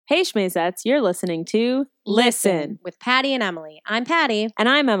Hey Schmazettes, you're listening to Listen with Patty and Emily. I'm Patty. And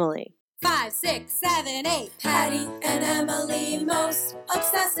I'm Emily. 5, 6, 7, 8. Patty and Emily most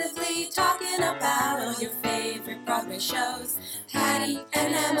obsessively talking about all your favorite Broadway shows. Patty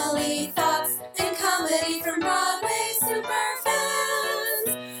and Emily thoughts and comedy from Broadway super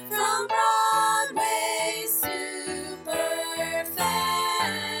fans. From Broadway super fans.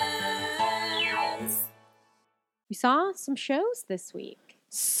 We saw some shows this week.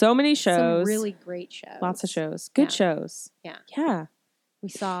 So many shows. Some really great shows. Lots of shows. Good shows. Yeah. Yeah. We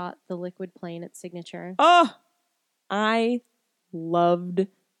saw The Liquid Planet Signature. Oh, I loved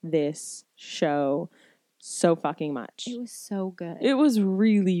this show so fucking much. It was so good. It was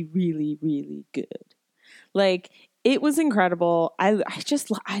really, really, really good. Like, it was incredible. I just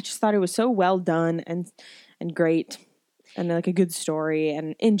thought it was so well done and great, and like a good story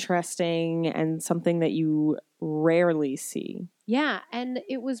and interesting and something that you rarely see. Yeah, and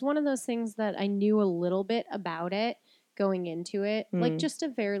it was one of those things that I knew a little bit about it going into it. Like just a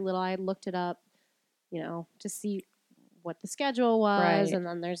very little. I looked it up, to see what the schedule was, Right. And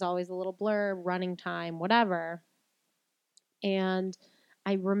then there's always a little blurb, running time, whatever. And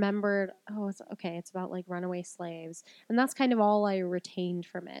I remembered, it's about like runaway slaves. And that's kind of all I retained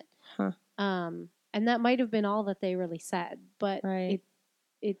from it. Huh. And that might have been all that they really said, but Right.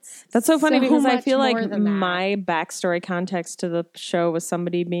 it's That's so funny because I feel like more than that. my backstory context to the show was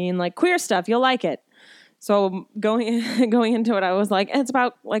somebody being like, queer stuff, you'll like it. So going into it, I was like, it's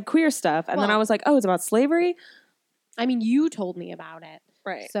about like queer stuff. And then I was like, oh, it's about slavery? I mean, you told me about it.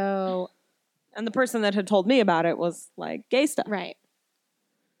 Right. So. And the person that had told me about it was like gay stuff. Right.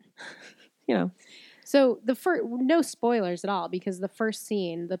 So no spoilers at all, because the first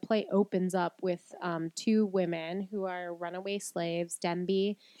scene, the play opens up with two women who are runaway slaves,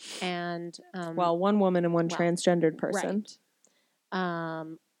 Demby and one woman and one transgendered person. Right.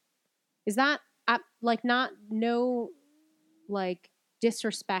 Is that no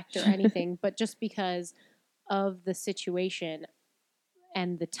disrespect or anything, but just because of the situation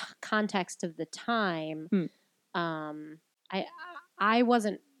and the context of the time, I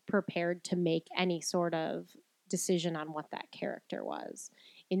wasn't prepared to make any sort of decision on what that character was.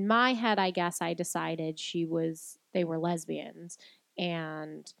 In my head, I guess I decided they were lesbians,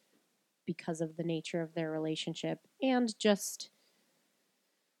 and because of the nature of their relationship and just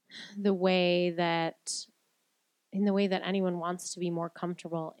the way that anyone wants to be more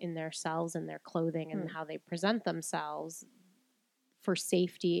comfortable in themselves and their clothing and how they present themselves for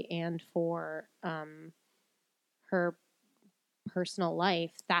safety and for her personal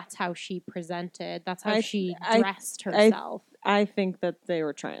life. That's how she presented. That's how she dressed herself. I think that they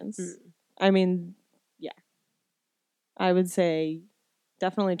were trans. I mean, yeah. I would say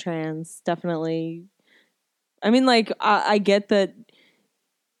definitely trans. Definitely. I mean, like, I get that.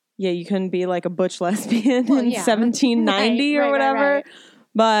 Yeah, you couldn't be like a butch lesbian in 1790 or whatever. Right.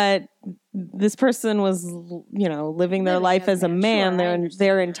 But this person was, living their life as a man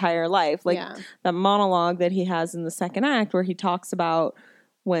their entire life. Like that monologue that he has in the second act where he talks about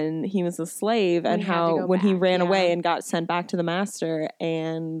when he was a slave and how when he ran away and got sent back to the master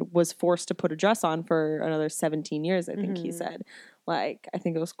and was forced to put a dress on for another 17 years, I think he said. Like, I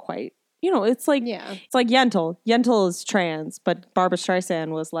think it was quite... it's like Yentl. Yentl is trans, but Barbra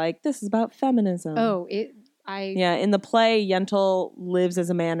Streisand was like, this is about feminism. In the play, Yentl lives as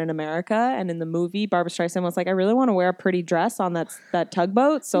a man in America, and in the movie, Barbra Streisand was like, I really want to wear a pretty dress on that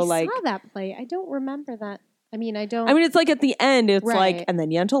tugboat. So I saw that play. I don't remember that. I mean, it's like at the end, it's like, and then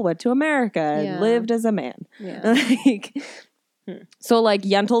Yentl went to America and lived as a man. Yeah. So like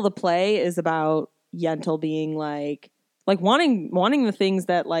Yentl the play is about Yentl being like wanting the things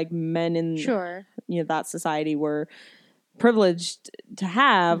that like men in that society were privileged to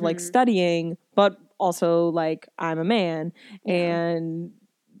have, like studying, but also like I'm a man. And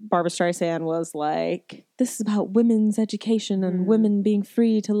Barbra Streisand was like, this is about women's education and women being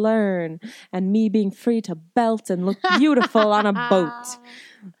free to learn and me being free to belt and look beautiful on a boat.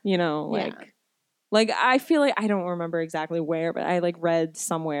 Like, I feel like, I don't remember exactly where, but I, like, read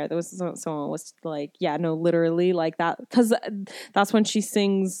somewhere. There was someone was like, literally, like, that. Because that's when she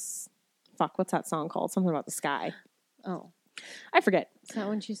sings, what's that song called? Something about the sky. Oh. I forget. Is that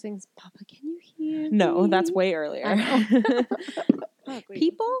when she sings, Papa, can you hear me? No, that's way earlier.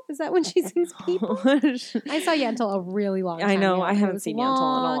 People? Is that when she sings People? I saw Yentl a really long time I know. ago. I haven't seen Yentl in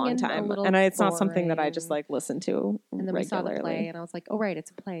a long time. And it's not something that I just, like, listen to and then regularly. We saw the play, and I was like, oh, right, it's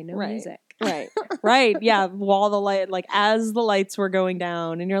a play, no music. Right. Yeah. While the light, like, as the lights were going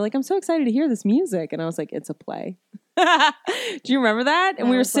down, and you're like, I'm so excited to hear this music. And I was like, it's a play. Do you remember that? And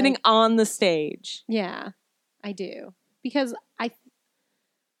we were sitting on the stage. Yeah, I do. Because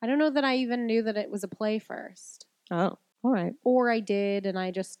I don't know that I even knew that it was a play first. Oh, all right. Or I did, and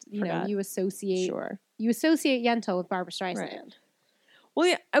I just, you associate Yentl with Barbra Streisand. Right. Well,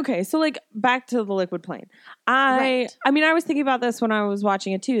 yeah, okay, so, like, back to the Liquid Plain. I mean, I was thinking about this when I was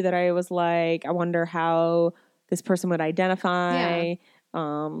watching it, too, that I was like, I wonder how this person would identify,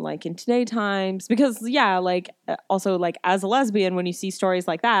 like, in today times. Because, also, like, as a lesbian, when you see stories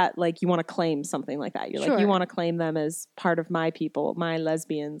like that, like, you want to claim something like that. You're like, you want to claim them as part of my people, my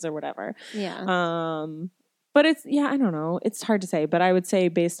lesbians or whatever. Yeah. But it's, I don't know. It's hard to say. But I would say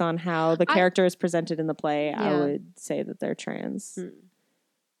based on how the character is presented in the play, I would say that they're trans.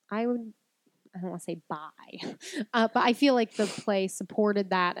 I don't want to say buy, but I feel like the play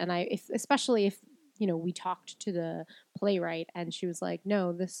supported that. And especially if, we talked to the playwright and she was like,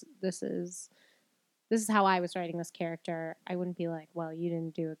 no, this is how I was writing this character. I wouldn't be like, well, you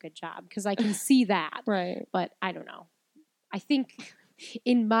didn't do a good job, because I can see that. Right. But I don't know. I think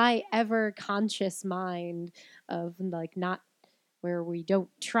in my ever conscious mind of like not where we don't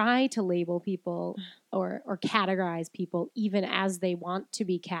try to label people or categorize people even as they want to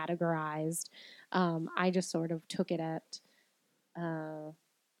be categorized, I just sort of took it at, I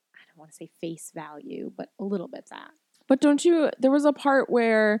don't want to say face value, but a little bit that. But there was a part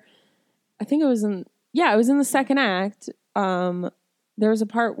where, I think it was in the second act, there was a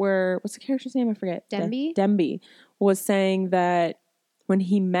part where, what's the character's name? I forget. Demby? Demby was saying that when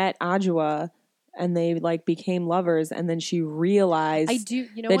he met Adjoa and they like became lovers, and then she realized I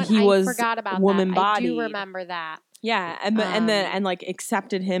forgot about woman that. bodied. I do remember that. Yeah, and like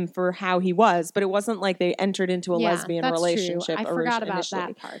accepted him for how he was, but it wasn't like they entered into a lesbian relationship. True. I forgot about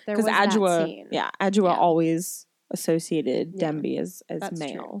that part. There was Adjoa, that scene. Adjoa always associated Demby as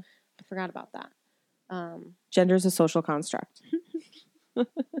male. True. I forgot about that. Gender is a social construct.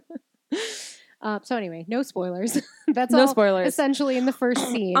 So anyway, no spoilers. That's no all spoilers. Essentially in the first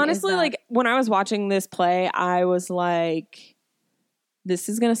scene. Honestly, like when I was watching this play, I was like, this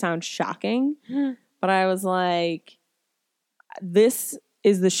is going to sound shocking, but I was like, this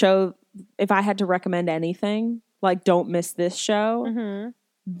is the show. If I had to recommend anything, like don't miss this show.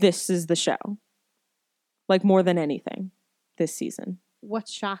 This is the show. Like more than anything this season.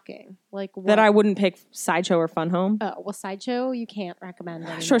 What's shocking? Like what? That I wouldn't pick Sideshow or Fun Home. Oh, well, Sideshow you can't recommend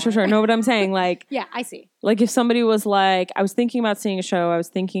anymore. Sure. No, but I'm saying like... Yeah, I see. Like if somebody was like, I was thinking about seeing a show, I was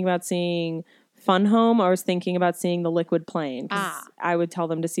thinking about seeing Fun Home, or I was thinking about seeing The Liquid Plain. I would tell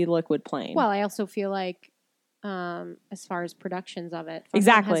them to see The Liquid Plain. Well, I also feel like as far as productions of it, Fun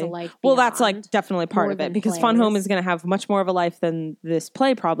Home has a life beyond, that's like definitely part of it, because plays. Fun Home is going to have much more of a life than this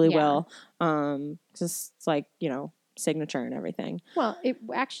play probably will. Just it's like, signature and everything. Well, I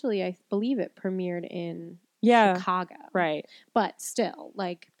believe it premiered in Chicago, right? But still,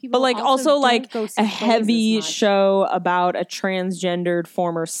 like people, but like also like a heavy show about a transgendered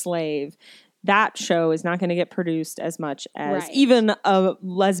former slave. That show is not going to get produced as much as even a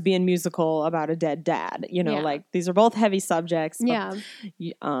lesbian musical about a dead dad. Like these are both heavy subjects. Yeah,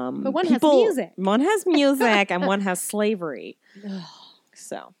 but one has music. One has music, and one has slavery.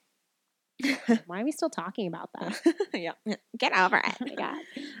 So. Why are we still talking about that? Yeah, get over it. Oh my God.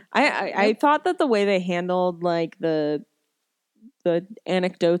 I thought that the way they handled like the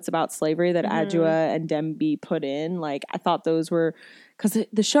anecdotes about slavery that Adjoa and Demby put in, like I thought those were, because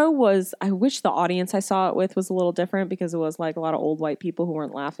the show was, I wish the audience I saw it with was a little different, because it was like a lot of old white people who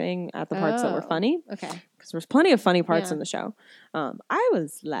weren't laughing at the parts that were funny. Okay. Because there was plenty of funny parts in the show. I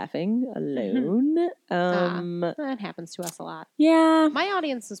was laughing alone. That happens to us a lot. Yeah. My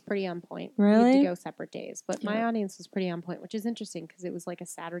audience was pretty on point. Really? We had to go separate days, but my audience was pretty on point, which is interesting because it was like a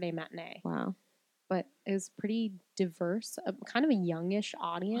Saturday matinee. Wow. But it was pretty diverse, kind of a youngish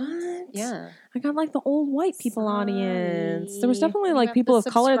audience. What? Yeah. I got like the old white people audience. There was definitely like people of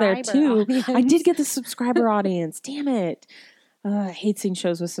color there too. Audience. I did get the subscriber audience. Damn it. I hate seeing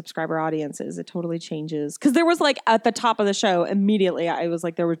shows with subscriber audiences. It totally changes. Because there was like at the top of the show, immediately I was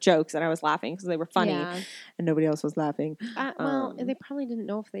like, there were jokes and I was laughing because they were funny and nobody else was laughing. Well, they probably didn't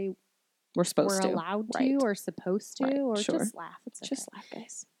know if they were allowed to or supposed to or just laugh. It's okay. Just laugh,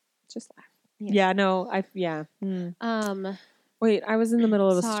 guys. Just laugh. Yeah, no, wait, I was in the middle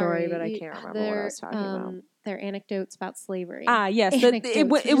of a story, but I can't remember what I was talking about. Their anecdotes about slavery. Yes.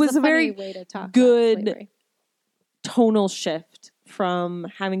 It was a very way to talk good tonal shift from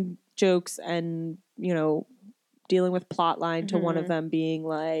having jokes and, dealing with plot line to one of them being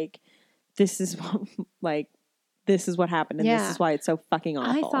like, this is what happened and this is why it's so fucking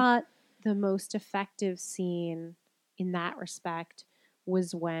awful. I thought the most effective scene in that respect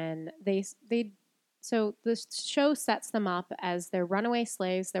was when so the show sets them up as they're runaway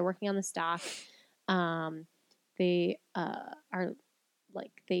slaves. They're working on this dock. They are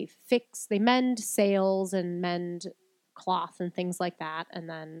like they mend sails and mend cloth and things like that,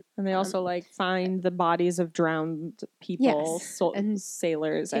 and they also like find the bodies of drowned people, and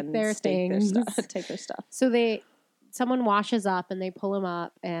sailors, and take their stuff. So someone washes up and they pull him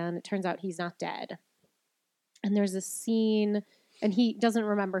up, and it turns out he's not dead. And there's a scene, and he doesn't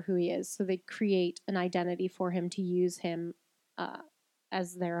remember who he is, so they create an identity for him to use him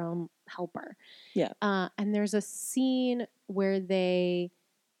as their own helper. Yeah. And there's a scene where they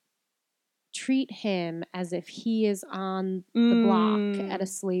treat him as if he is on the block at a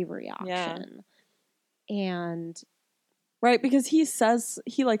slavery auction. Yeah. And right, because he says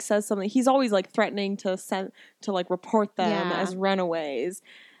something. He's always like threatening to report them as runaways,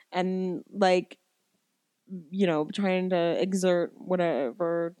 and like, you know, trying to exert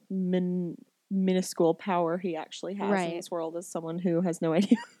whatever minuscule power he actually has in this world as someone who has no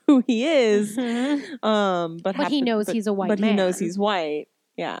idea who he is. But he knows he's a white man. But he knows he's white.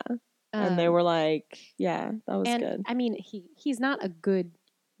 Yeah. And they were like, yeah, that was good. I mean, he's not a good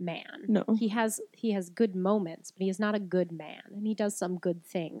man. No. He has good moments, but he is not a good man. And he does some good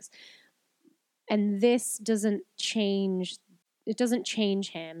things. And this doesn't change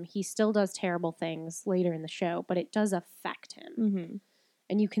him. He still does terrible things later in the show, but it does affect him. Mm-hmm.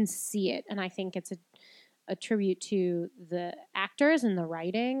 And you can see it. And I think it's a tribute to the actors and the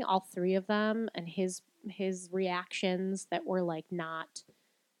writing, all three of them, and his reactions that were like not...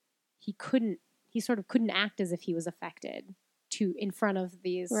 He sort of couldn't act as if he was affected in front of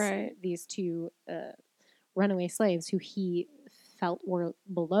these two runaway slaves who he felt were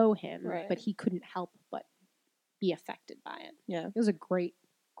below him, but he couldn't help but be affected by it. Yeah. It was a great,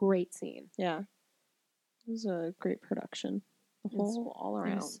 great scene. Yeah. It was a great production. All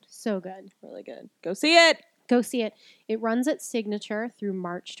around. So good. Really good. Go see it! Go see it. It runs at Signature through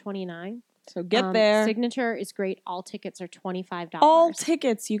March 29. So get there. Signature is great. All tickets are $25. All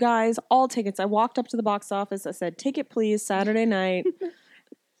tickets, you guys. All tickets. I walked up to the box office. I said, ticket, please. Saturday night.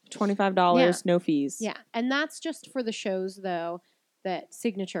 $25. No fees. Yeah. And that's just for the shows, though, that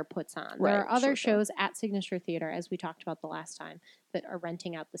Signature puts on. There are other shows at Signature Theater, as we talked about the last time, that are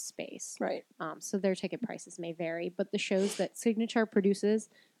renting out the space. Right. So their ticket prices may vary. But the shows that Signature produces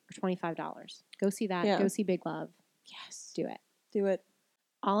are $25. Go see that. Yeah. Go see Big Love. Yes. Do it. Do it.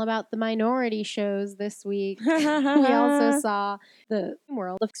 All about the minority shows this week. We also saw The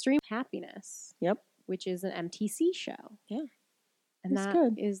World of Extreme Happiness. Yep. Which is an MTC show. Yeah. And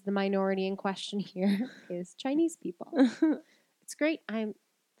that is the minority in question here is Chinese people. It's great. I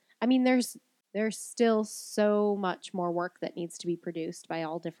mean, there's still so much more work that needs to be produced by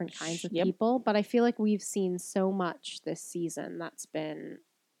all different kinds of people, but I feel like we've seen so much this season that's been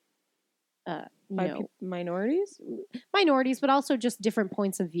minorities, but also just different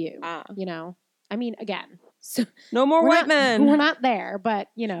points of view. You know, I mean, again, so no more white men. We're not there, but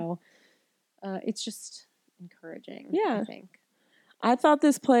you know, it's just encouraging. Yeah, I think. I thought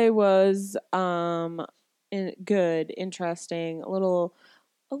this play was good, interesting, a little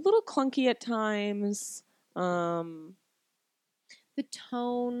clunky at times. The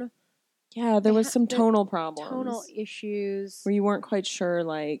tone. Yeah, there was some tonal problems. Tonal issues. Where you weren't quite sure,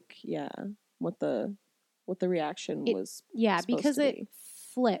 like, what the reaction was. Yeah, because it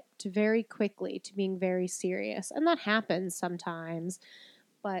flipped very quickly to being very serious. And that happens sometimes.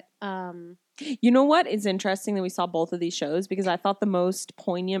 But you know what is interesting that we saw both of these shows? Because I thought the most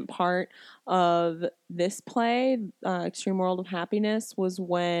poignant part of this play, Extreme World of Happiness, was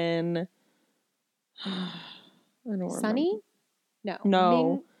when I don't remember. Sunny?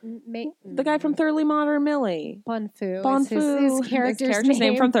 No. The guy from Thoroughly Modern Millie. Bonfu. His character's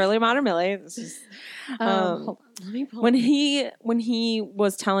name from Thoroughly Modern Millie. This is, hold on. Let me pull when he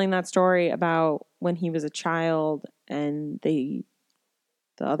was telling that story about when he was a child and the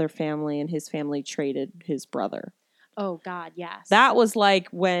other family and his family traded his brother. Oh, God, yes. That was like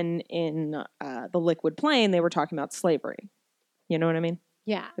when in The Liquid Plain they were talking about slavery. You know what I mean?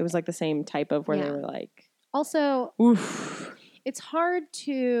 Yeah. It was like the same type of where they were like... Also... Oof. It's hard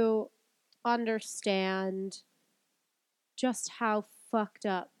to understand just how fucked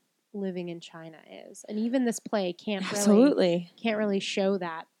up living in China is. And even this play can't really show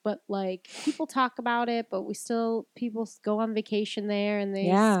that. But like people talk about it, but people go on vacation there and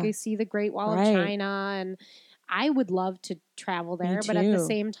they see the Great Wall of China, and I would love to travel there, but at the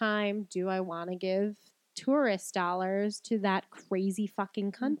same time, do I want to give tourist dollars to that crazy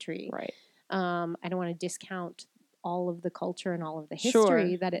fucking country? Right. I don't want to discount all of the culture and all of the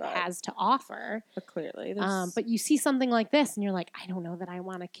history that it has to offer. But clearly. But you see something like this and you're like, I don't know that I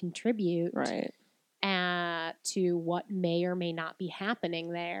want to contribute to what may or may not be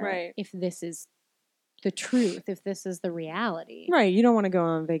happening there if this is the truth if this is the reality. Right. You don't want to go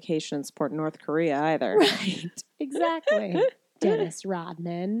on vacation and support North Korea either. Right. Exactly. Dennis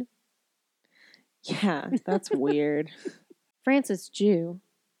Rodman. Yeah, that's weird. Francis Jew.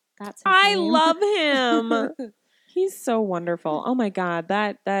 That's his I name. love him. He's so wonderful. Oh my God.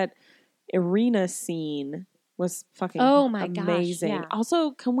 That arena scene was fucking amazing. Gosh, yeah.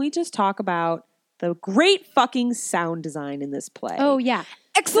 Also, can we just talk about the great fucking sound design in this play? Oh, yeah.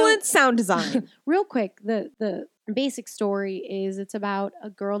 Excellent sound design. Real quick, the basic story is it's about a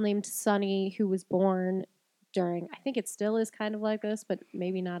girl named Sunny who was born during, I think it still is kind of like this, but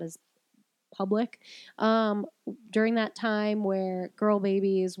maybe not as public, during that time where girl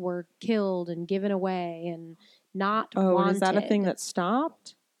babies were killed and given away and not wanted. Is that a thing that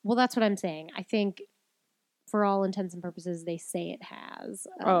stopped? Well, that's what I'm saying. I think for all intents and purposes, they say it has.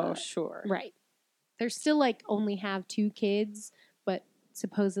 Sure. Right. They're still like only have 2 kids, but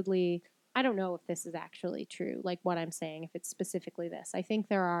supposedly, I don't know if this is actually true, like what I'm saying, if it's specifically this. I think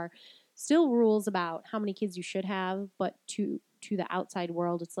there are still rules about how many kids you should have, but to the outside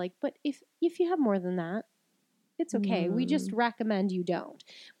world, it's like, but if you have more than that, it's okay. We just recommend you don't.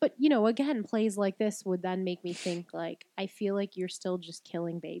 But, again, plays like this would then make me think, like, I feel like you're still just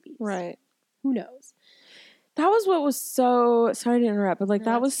killing babies. Right. Who knows? That was what was so, sorry to interrupt, but like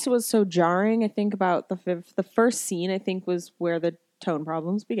that was so jarring. I think about the first scene, I think was where the tone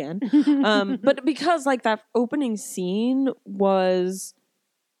problems began. But because like that opening scene was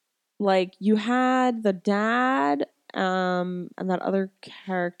like you had the dad and that other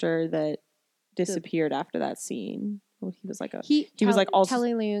character that disappeared after that scene. Well, he was like he was like also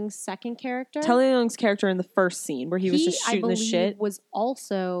Telly Leung's second character. Telly Leung's character in the first scene where he was just shooting the shit was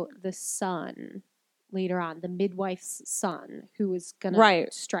also the son later on, the midwife's son who was gonna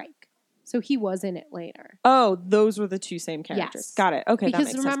strike. So he was in it later. Oh, those were the 2 same characters. Yes. Got it. Okay, because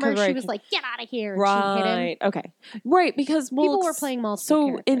that makes remember sense. she was like, "Get out of here!" And right. She hit him. Okay. Right. Because people were playing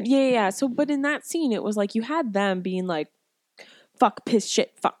multiple characters. Yeah. So, but in that scene, it was like you had them being like, "Fuck, piss,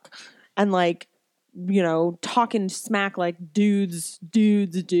 shit, fuck," and like, talking smack like dudes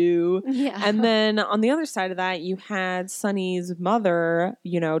do. Yeah. And then on the other side of that, you had Sunny's mother,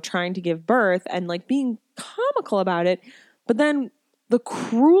 trying to give birth and like being comical about it, but then the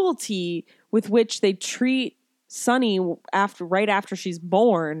cruelty with which they treat Sunny right after she's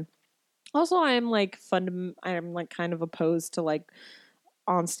born. Also, I'm kind of opposed to like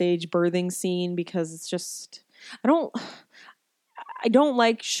on stage birthing scene because it's just I don't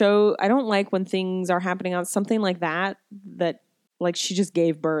like when things are happening on something like that like she just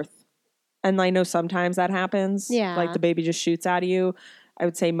gave birth. And I know sometimes that happens. Yeah. Like the baby just shoots out of you. I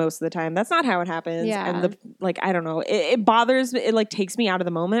would say most of the time that's not how it happens. Yeah. And I don't know. It bothers me. It like takes me out of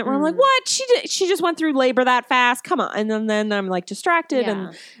the moment where I'm like, what? She just went through labor that fast. Come on. And then I'm like distracted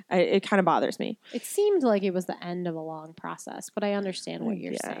and it kind of bothers me. It seemed like it was the end of a long process, but I understand what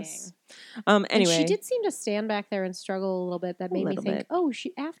you're saying. Anyway. And she did seem to stand back there and struggle a little bit. That made me think,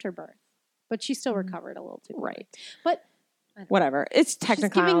 she after birth. But she still recovered a little too. Right. But whatever. It's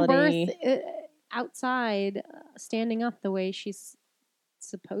technicality. She's giving birth outside, standing up the way she's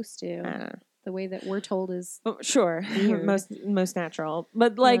supposed to, the way that we're told is sure weird. most natural,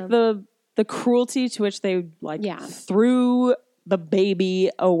 but like the cruelty to which they threw the baby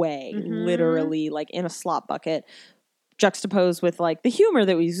away, literally like in a slop bucket, juxtaposed with like the humor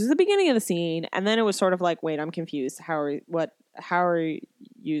that we used at the beginning of the scene, and then it was sort of like, wait, I'm confused. How are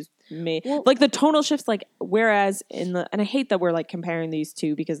you like the tonal shifts, like whereas and I hate that we're like comparing these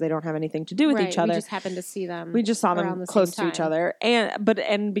two because they don't have anything to do with each other. We just happened to see them. We just saw them close to each other,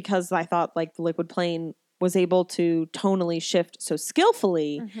 and because I thought like the Liquid Plane was able to tonally shift so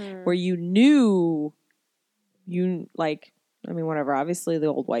skillfully, where you knew like. I mean, whatever. Obviously, the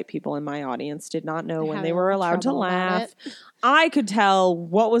old white people in my audience did not know when they were allowed to laugh. I could tell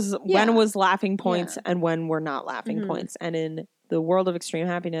when was laughing points and when were not laughing points. And in the world of Extreme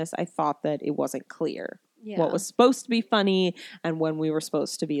Happiness, I thought that it wasn't clear what was supposed to be funny and when we were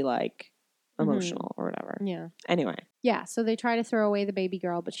supposed to be like emotional or whatever. Yeah. Anyway. Yeah. So they try to throw away the baby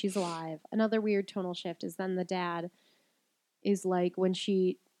girl, but she's alive. Another weird tonal shift is then the dad is like, when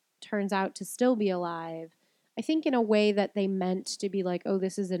she turns out to still be alive, I think in a way that they meant to be like, oh,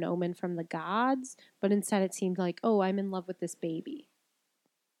 this is an omen from the gods, but instead it seemed like, oh, I'm in love with this baby.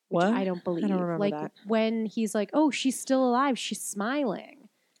 Which what? I don't believe. I don't remember like that. When he's like, oh, she's still alive, she's smiling.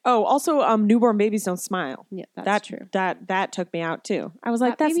 Oh, also, newborn babies don't smile. Yeah, that's true. That took me out too. I was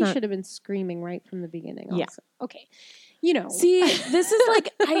like, that baby should have been screaming right from the beginning. Also. Yeah. Okay. you know. See, this is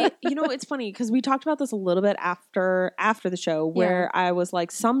like, it's funny because we talked about this a little bit after the show where I was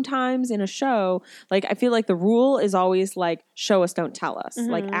like, sometimes in a show, like I feel like the rule is always like, show us, don't tell us.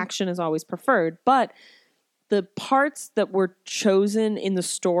 Like action is always preferred. But the parts that were chosen in the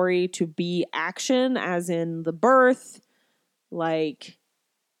story to be action, as in the birth, like,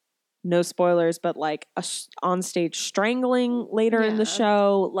 no spoilers, but like a onstage strangling later in the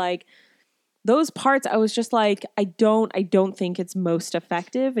show, like, those parts, I was just like, I don't think it's most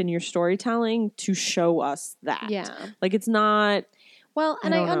effective in your storytelling to show us that. Yeah. Like, it's not. Well,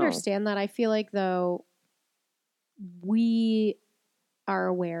 and I understand that. I feel like, though, we are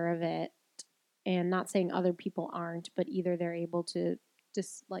aware of it, and not saying other people aren't, but either they're able to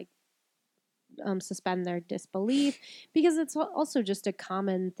just, like, suspend their disbelief, because it's also just a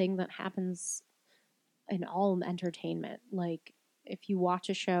common thing that happens in all entertainment. Like, if you watch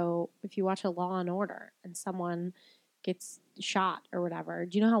a Law and Order and someone gets shot or whatever,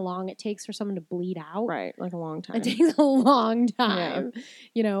 do you know how long it takes for someone to bleed out? Right, like a long time. It takes a long time.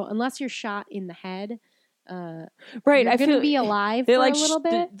 Yeah. Unless you're shot in the head, right, you're going to be alive for a little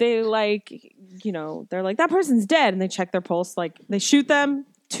bit. They like, they're like, that person's dead, and they check their pulse. Like, they shoot them.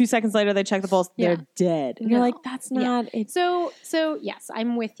 2 seconds later, they check the pulse. They're dead. And you're like, that's not it. So yes,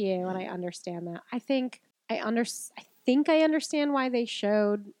 I'm with you, and I understand that. I think I understand why they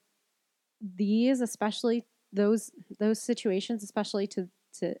showed these, especially those situations, especially to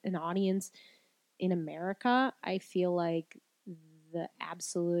an audience in America. I feel like the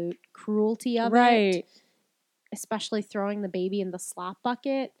absolute cruelty of it, especially throwing the baby in the slop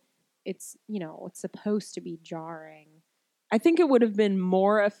bucket, it's supposed to be jarring. I think it would have been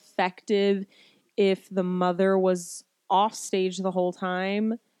more effective if the mother was off stage the whole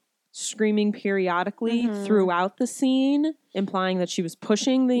time, screaming periodically throughout the scene, implying that she was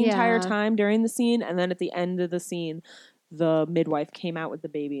pushing the entire time during the scene, and then at the end of the scene, the midwife came out with the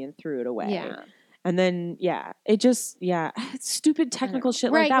baby and threw it away. Yeah. And then, it just, it's stupid technical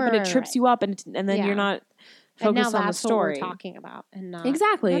shit like that, but it trips you up, and then you're not focused on the story. What we're talking about, and not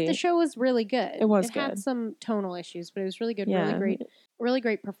exactly. But the show was really good. It was good. It had some tonal issues, but it was really good. Yeah. Really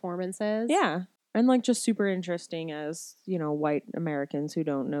great performances. Yeah. And like just super interesting as, white Americans who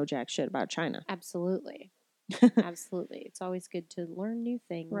don't know jack shit about China. Absolutely. Absolutely. It's always good to learn new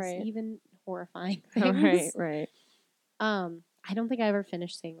things, even horrifying things. Right. I don't think I ever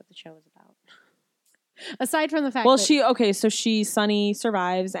finished saying what the show was about. Aside from the fact that Sunny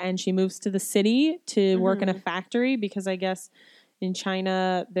survives and she moves to the city to work in a factory, because I guess in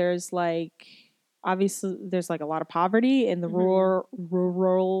China there's like, obviously there's like a lot of poverty in the rural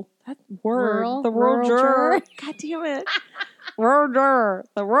God damn it. The rural juror.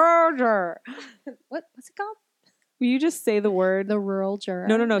 What's it called? Will you just say the word? The rural juror.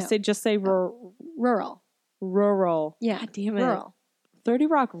 No. Say rural. Rural. Yeah. God damn it. Rural. 30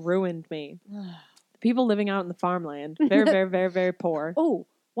 Rock ruined me. People living out in the farmland. Very, very, very, very poor. Oh,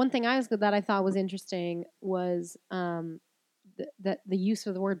 one thing that I thought was interesting was the use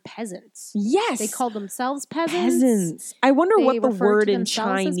of the word peasants. Yes. They called themselves peasants. I wonder what the word in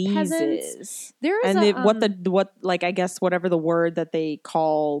Chinese is. There is I guess whatever the word that they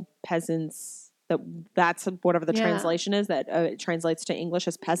call peasants, that's whatever the translation is, that it translates to English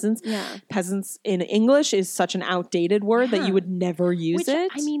as peasants. Yeah. Peasants in English is such an outdated word that you would never use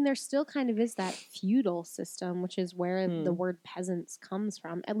it. I mean, there still kind of is that feudal system, which is where the word peasants comes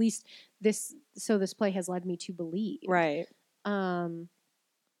from. At least this play has led me to believe. Right.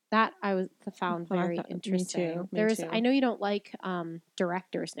 That I found very interesting. Me too. I know you don't like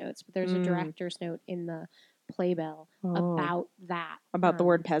director's notes, but there's a director's note in the playbill about that. About the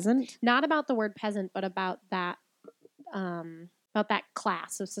word peasant? Not about the word peasant, but about that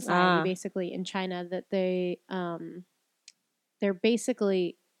class of society, basically in China, that they're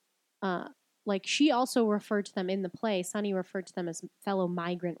basically like, she also referred to them in the play. Sunny referred to them as fellow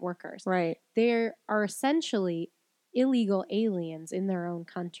migrant workers. Right. They are essentially illegal aliens in their own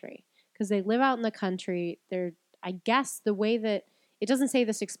country because they live out in the country. They're, I guess, the way that it doesn't say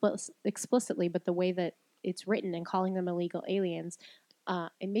this explicitly, but the way that it's written and calling them illegal aliens,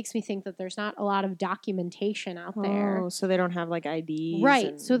 it makes me think that there's not a lot of documentation out there. Oh, so they don't have like IDs.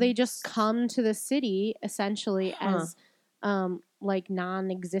 Right. So they just come to the city essentially as like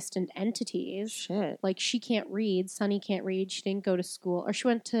non-existent entities. Shit. Like, she can't read. Sunny can't read. She didn't go to school, or she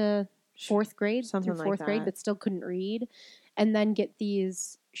went to fourth grade, grade, but still couldn't read, and then get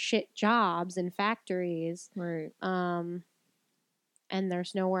these shit jobs in factories. Right. And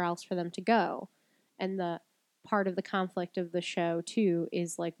there's nowhere else for them to go. And the part of the conflict of the show too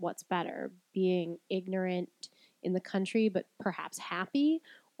is like, what's better, being ignorant in the country but perhaps happy,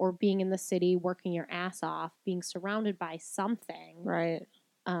 or being in the city, working your ass off, being surrounded by something. Right.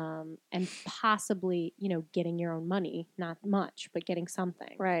 And possibly, getting your own money. Not much, but getting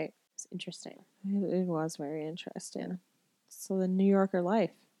something. Right. It's interesting. It was very interesting. Yeah. So the New Yorker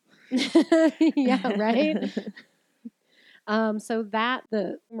life. Yeah, right? So that,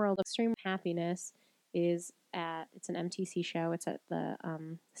 the World of Extreme Happiness is it's an MTC show. It's at the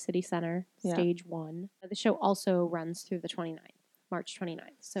City Center, Stage 1. The show also runs through the 29th, March 29th.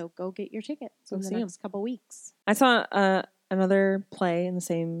 So go get your tickets in the next couple weeks. I saw another play in the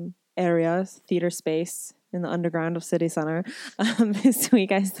same area, theater space in the underground of City Center. This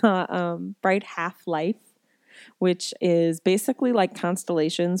week I saw Bright Half-Life, which is basically like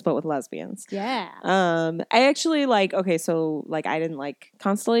Constellations, but with lesbians. Yeah. I actually I didn't like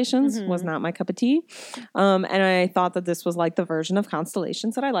Constellations, was not my cup of tea. And I thought that this was like the version of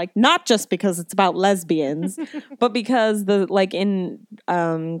Constellations that I liked, not just because it's about lesbians, but because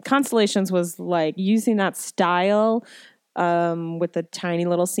Constellations was like using that style with the tiny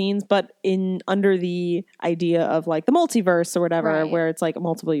little scenes, but under the idea of like the multiverse or whatever, where it's like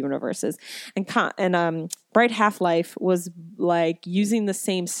multiple universes. And Bright Half-Life was like using the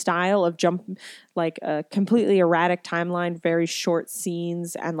same style of like a completely erratic timeline, very short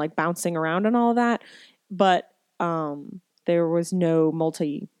scenes, and like bouncing around and all of that. But there was no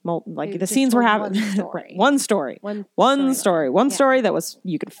the scenes were happening. One story that was,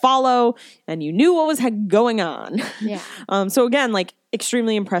 you could follow and you knew what was going on. Yeah. So again, like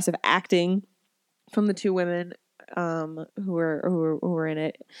extremely impressive acting from the two women who were in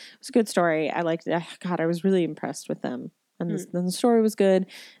it. It was a good story. I liked it. God, I was really impressed with them. And then the story was good,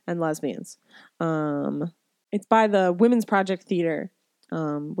 and lesbians. It's by the Women's Project Theater,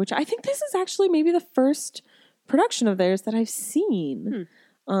 which I think this is actually maybe the first production of theirs that I've seen.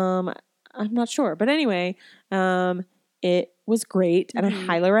 I'm not sure, but anyway, it was great, and I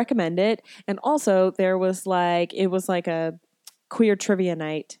highly recommend it. And also, it was like a queer trivia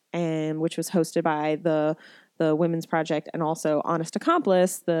night, and which was hosted by the Women's Project and also Honest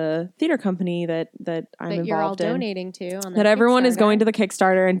Accomplice, the theater company that I'm involved in. You're all donating to. On that everyone is going to the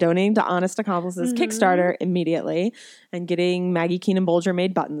Kickstarter and donating to Honest Accomplice's Kickstarter immediately, and getting Maggie Keenan Bolger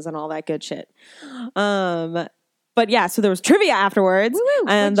made buttons and all that good shit. But yeah, so there was trivia afterwards,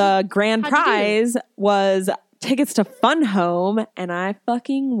 and the grand prize was tickets to Fun Home, and I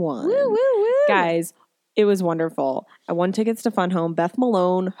fucking won. Woo, woo, woo. Guys, it was wonderful. I won tickets to Fun Home. Beth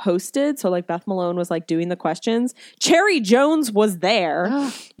Malone hosted, so like Beth Malone was like doing the questions. Cherry Jones was there,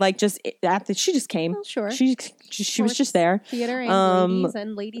 she just came. Oh, sure, she was just there. Theater and ladies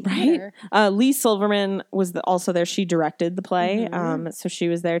and lady theater. Lee Silverman was also there. She directed the play, so she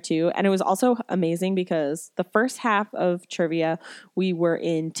was there too. And it was also amazing because the first half of trivia we were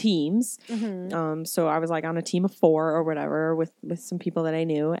in teams. So I was like on a team of 4 or whatever with some people that I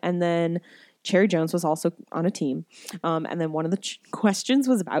knew, and then Cherry Jones was also on a team. And then one of the questions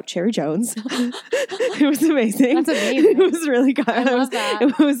was about Cherry Jones. It was amazing. That's amazing. It was really good. I love that.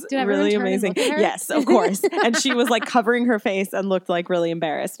 It was Did really amazing. Yes, of course. And she was like covering her face and looked like really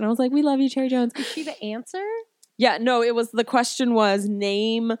embarrassed. And I was like, we love you, Cherry Jones. Is she the answer? Yeah, no, the question was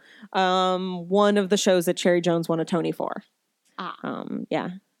name one of the shows that Cherry Jones won a Tony for. Yeah.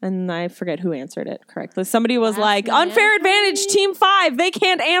 And I forget who answered it correctly. Somebody was like, Unfair Advantage, Team 5, they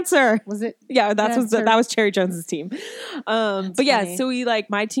can't answer. Was it? Yeah, that was Cherry Jones's team. But yeah, funny. So we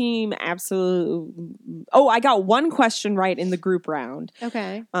my team absolutely. Oh, I got one question right in the group round.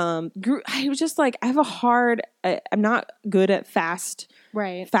 Okay. I was just like, I have a hard. I'm not good at fast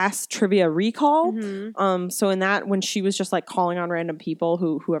trivia recall. So in that, when she was just like calling on random people,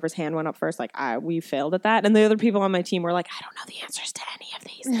 whoever's hand went up first, we failed at that. And the other people on my team were like, I don't know the answers to any of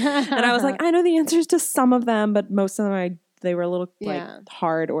these. And I was like, I know the answers to some of them, but most of them they were a little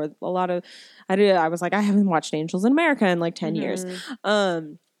hard, or a lot of. I was like, I haven't watched Angels in America in like 10 years.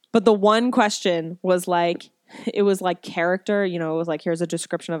 But the one question was like, it was like character, it was like, here's a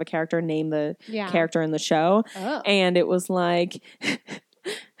description of a character, name the character in the show. Oh. And it was like,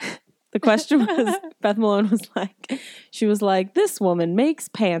 the question was, Beth Malone was like, she was like, this woman makes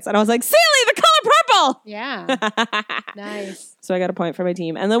pants. And I was like, Celie, the color purple! Yeah. Nice. So I got a point for my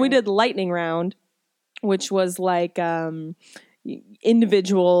team. And then we did lightning round, which was like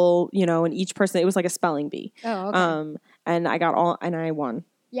individual, and each person, it was like a spelling bee. Oh, okay. And I won.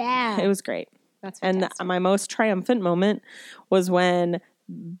 Yeah. It was great. That's fantastic. And my most triumphant moment was when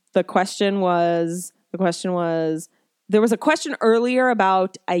the question was, there was a question earlier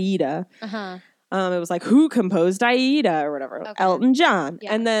about Aida. Uh-huh. It was like, who composed Aida or whatever? Okay. Elton John.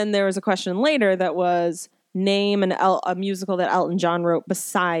 Yeah. And then there was a question later that was, name a musical that Elton John wrote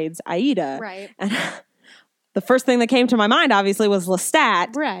besides Aida. Right. And the first thing that came to my mind, obviously, was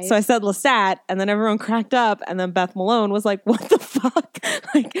Lestat. Right. So I said Lestat, and then everyone cracked up, and then Beth Malone was like, what the fuck?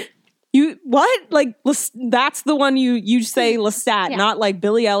 Like, you, what? Like, that's the one you say Lestat, not like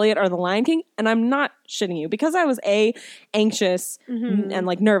Billy Elliot or The Lion King. And I'm not shitting you, because I was anxious and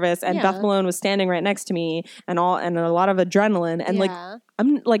like nervous, and Beth Malone was standing right next to me, and a lot of adrenaline, and like,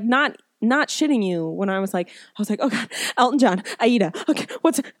 I'm like not shitting you when I was like, oh God, Elton John, Aida, okay,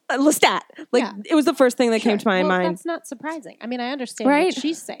 what's Lestat? Like, it was the first thing that came to my mind. That's not surprising. I mean, I understand what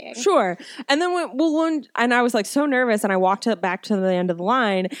she's saying. Sure. And then and I was like so nervous, and I walked back to the end of the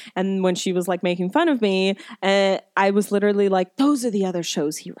line, and when she was like making fun of me, I was literally like, those are the other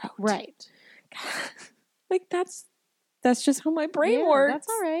shows he wrote. Right. Like, that's just how my brain works. That's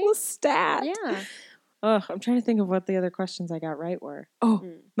all right. Lestat. Yeah. Ugh, I'm trying to think of what the other questions I got right were. Oh,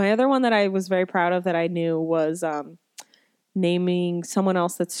 my other one that I was very proud of that I knew was naming someone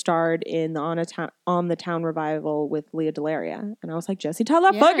else that starred in the On the Town revival with Leah Delaria. And I was like, Jesse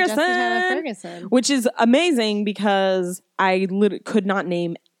Tyler Ferguson. Which is amazing, because I could not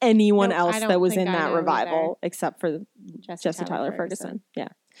name anyone else that was in that revival except for Jesse Tyler Ferguson. Yeah.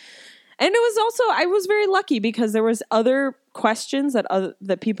 And it was also, I was very lucky, because there was other questions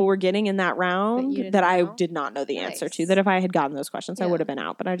that people were getting in that round that I did not know the answer to. That if I had gotten those questions, I would have been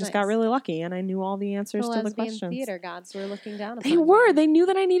out. But I just got really lucky, and I knew all the answers to the questions. Theater gods were looking down upon They were. you. They knew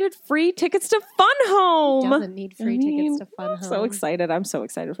that I needed free tickets to Fun Home. Doesn't need free tickets to Fun Home. So excited! I'm so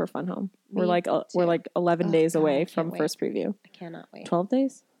excited for Fun Home. We're like 11 days away from first preview. I cannot wait. 12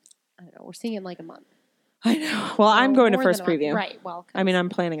 days. I don't know. We're seeing it in like a month. I know. Well, I'm going to first preview. Right. Well, I mean, I'm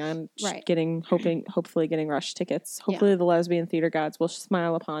planning on hopefully getting rush tickets. Hopefully the lesbian theater gods will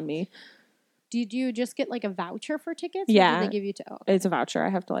smile upon me. Did you just get like a voucher for tickets? Yeah. Or did they give you It's a voucher. I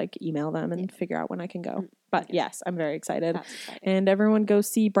have to like email them and figure out when I can go. But yes, I'm very excited. That's exciting. And everyone go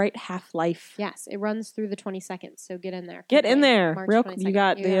see Bright Half-Life. Yes, it runs through the 22nd, so get in there. Get in there. March 22nd. You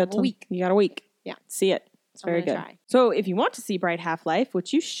got a week. You got a week. Yeah. See it. It's very good. Try. So if you want to see Bright Half-Life,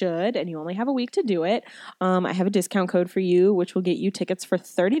 which you should, and you only have a week to do it, I have a discount code for you, which will get you tickets for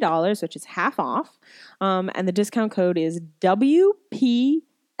 $30, which is half off. And the discount code is WPLGBT.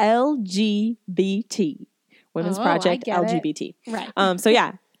 Women's Project LGBT. Right. So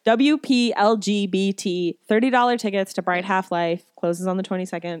yeah, WPLGBT, $30 tickets to Bright Half-Life. Closes on the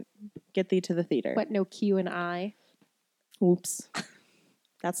 22nd. Get thee to the theater. But no Q and I. Oops.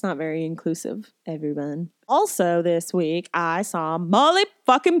 That's not very inclusive, everyone. Also this week, I saw Molly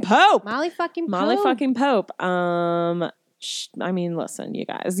fucking Pope. Molly fucking Pope. I mean, listen, you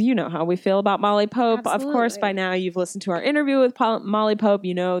guys, you know how we feel about Molly Pope. Absolutely. Of course, by now you've listened to our interview with Molly Pope.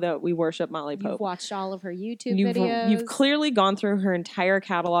 You know that we worship Molly Pope. You've watched all of her YouTube videos. You've clearly gone through her entire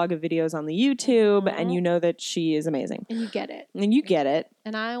catalog of videos on the YouTube, and you know that she is amazing. And you get it.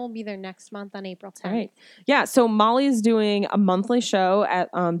 And I will be there next month on April 10th. All right. Yeah, so Molly is doing a monthly show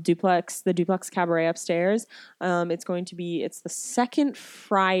at the Duplex Cabaret upstairs. It's the second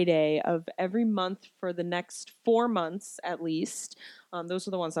Friday of every month for the next 4 months at least. Those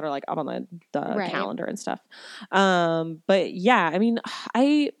are the ones that are like up on the calendar and stuff. But yeah, I mean,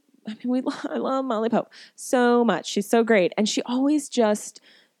 I love Molly Pope so much. She's so great. And she always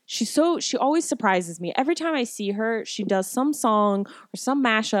surprises me. Every time I see her, she does some song or some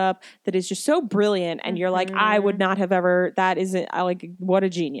mashup that is just so brilliant. And you're like, I would not have ever, what a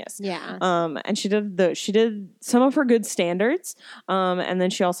genius. Yeah. And she did some of her good standards. And then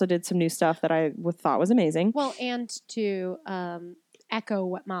she also did some new stuff that I thought was amazing. Well, and to echo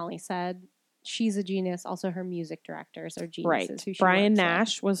what Molly said, she's a genius. Also, her music directors are geniuses. Right. Brian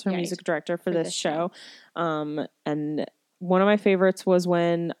Nash was her music director for this show. And one of my favorites was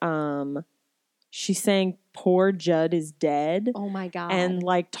when she sang "Poor Judd is Dead." Oh my God. And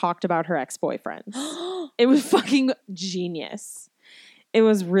talked about her ex-boyfriends. It was fucking genius. It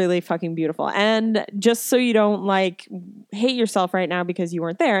was really fucking beautiful. And just so you don't hate yourself right now because you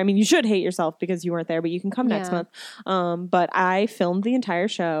weren't there. I mean, you should hate yourself because you weren't there, but you can come next month. But I filmed the entire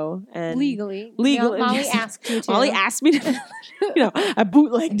show and legally. Molly asked you to. Molly asked me to. I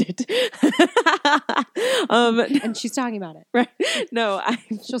bootlegged it. And she's talking about it. Right? No,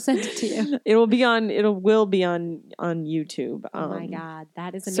 she'll send it to you. It will be on YouTube. Oh my God,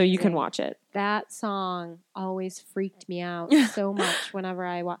 that is amazing. So you can watch it. That song always freaked me out so much whenever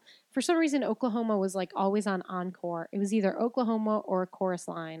I watched. For some reason, Oklahoma was always on Encore. It was either Oklahoma or Chorus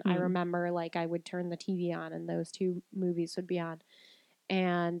Line. I remember I would turn the TV on and those two movies would be on.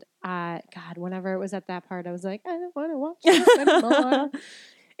 And whenever it was at that part, I was like, I don't want to watch this anymore.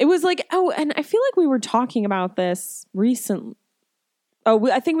 It was and I feel like we were talking about this recently.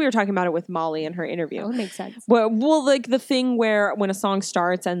 I think we were talking about it with Molly in her interview. Oh, it makes sense. Well, like the thing where when a song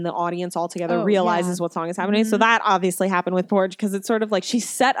starts and the audience altogether realizes what song is happening. So that obviously happened with Porge because it's sort of like she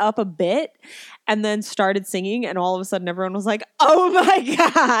set up a bit and then started singing, and all of a sudden everyone was like, "Oh my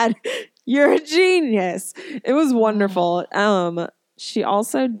God, you're a genius!" It was wonderful. She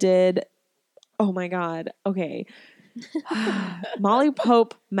also did. Oh my God. Okay. Molly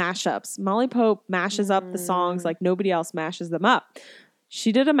Pope mashups. Molly Pope mashes up the songs like nobody else mashes them up.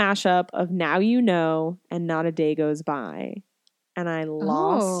 She did a mashup of Now You Know and Not a Day Goes By. And I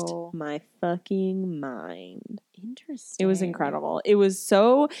lost my fucking mind. Interesting. It was incredible. It was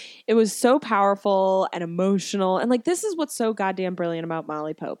so powerful and emotional. And like this is what's so goddamn brilliant about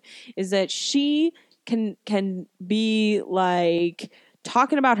Molly Pope is that she can be like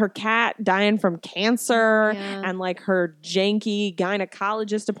talking about her cat dying from cancer and like her janky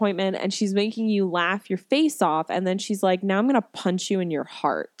gynecologist appointment, and she's making you laugh your face off, and then she's like, now I'm gonna punch you in your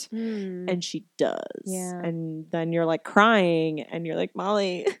heart. And she does. And then you're like crying and you're like,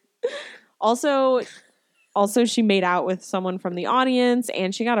 Molly. also she made out with someone from the audience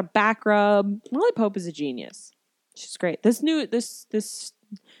and she got a back rub. Molly Pope is a genius. She's great. This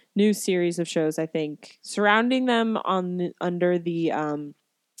new series of shows, I think, surrounding them under the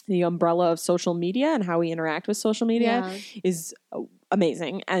umbrella of social media and how we interact with social media is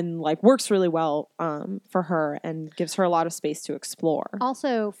amazing and like works really well for her and gives her a lot of space to explore.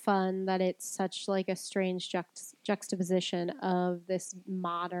 Also fun that it's such like a strange juxtaposition of this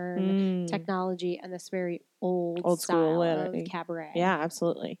modern technology and this very old style of cabaret. Yeah,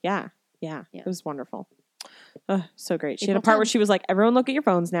 absolutely. Yeah. It was wonderful. So great. She had a part where she was like, everyone look at your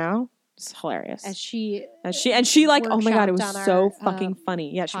phones now. It's hilarious. As she like, oh my God, it was so fucking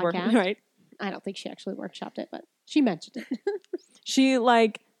funny. Yeah, she worked, right? I don't think she actually workshopped it, but she mentioned it. She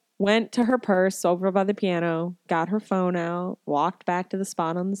like went to her purse over by the piano, got her phone out, walked back to the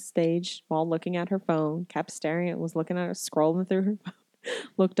spot on the stage while looking at her phone, kept staring at, was looking at her, scrolling through her phone,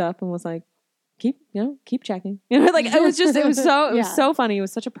 looked up and was like, keep checking. Like it was so funny. It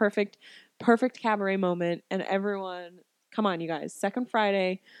was such a perfect cabaret moment, and everyone, come on, you guys, the second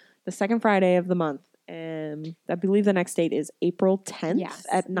Friday of the month, and I believe the next date is April 10th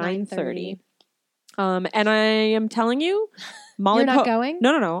at 9:30. And I am telling you, Molly You're not going?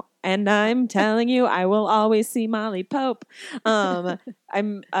 No. And I'm telling you, I will always see Molly Pope. Her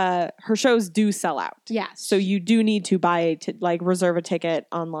shows do sell out. Yes. So you do need to reserve a ticket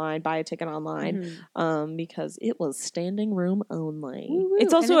online, buy a ticket online, because it was standing room only. Woo-woo.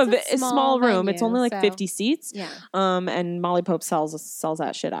 It's also a small room. Venue, it's only like 50 seats. Yeah. And Molly Pope sells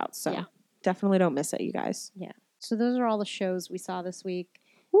that shit out. So definitely don't miss it, you guys. Yeah. So those are all the shows we saw this week.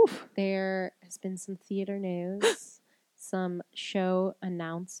 Oof. There has been some theater news, some show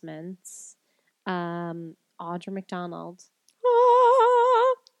announcements. Audra McDonald.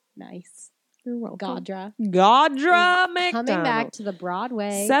 Nice. You're welcome. Gaudra McDonald. Coming back to the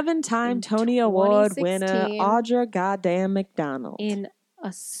Broadway. 7-time Tony Award winner Audra goddamn McDonald. In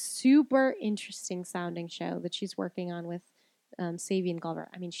a super interesting sounding show that she's working on with Savion Glover.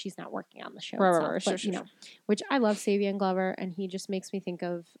 I mean, she's not working on the show itself, but, you know, which I love Savion Glover, and he just makes me think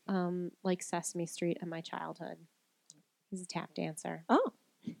of like Sesame Street and my childhood. He's a tap dancer. Oh,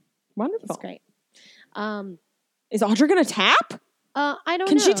 wonderful! That's great. Is Audra gonna tap? I don't know.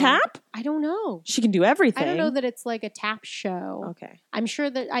 Can she tap? I don't know. She can do everything. I don't know that it's like a tap show. Okay. I'm sure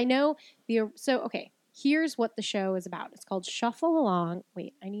that I know okay. Here's what the show is about. It's called Shuffle Along.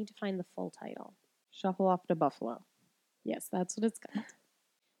 Wait, I need to find the full title. Shuffle Off to Buffalo. Yes, that's what it's called.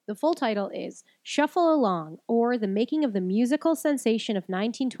 The full title is Shuffle Along, or The Making of the Musical Sensation of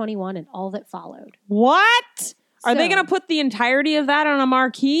 1921 and All That Followed. What? Are they going to put the entirety of that on a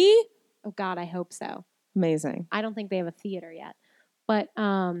marquee? Oh, God, I hope so. Amazing. I don't think they have a theater yet. But,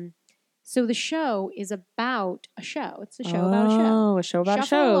 so the show is about a show. It's a show about a show. Oh, a show about a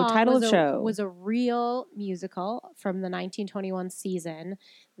show. Title of show. Was a real musical from the 1921 season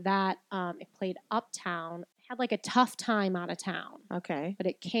that it played uptown. Had like a tough time out of town. Okay. But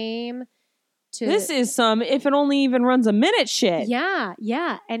it came to... This is some if it only even runs a minute shit. Yeah.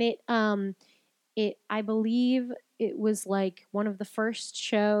 And it I believe it was like one of the first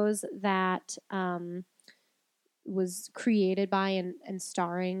shows that was created by and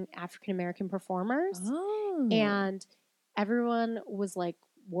starring African American performers. Oh. And everyone was like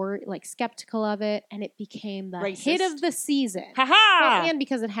skeptical of it, and it became the Racist. hit of the season. Ha-ha! And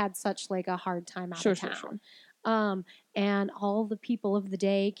because it had such like a hard time out of town. Sure. And all the people of the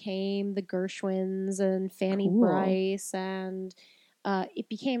day came, the Gershwins and Fanny Brice and it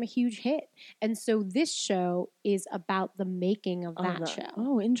became a huge hit. And so this show is about the making of that show.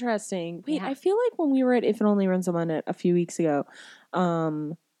 Oh, interesting. Wait, I feel like when we were at If It Only Runs a Minute a few weeks ago,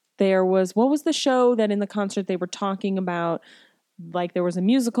 there was, what was the show that in the concert they were talking about, like there was a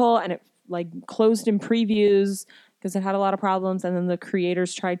musical and it like closed in previews because it had a lot of problems, and then the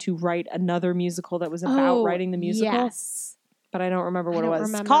creators tried to write another musical that was about writing the musical. Yes. But I don't remember what it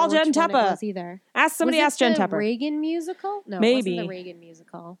was. Call Jen Teppa. Either. Ask somebody. Ask Jen Teppa. Reagan musical? No, maybe. It wasn't the Reagan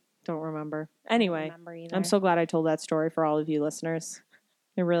musical. Don't remember. Anyway, I'm so glad I told that story for all of you listeners.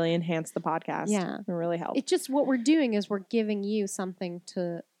 It really enhanced the podcast. Yeah, it really helped. It's just what we're doing is we're giving you something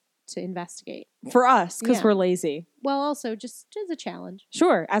to investigate for us because we're lazy. Well, also just as a challenge.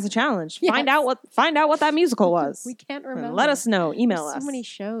 Sure, as a challenge. Yes. Find out what that musical was. We can't remember. And let us know. Email us. So many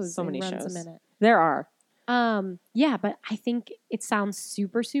shows. So many shows. Runs a Minute. There are. Yeah, but I think it sounds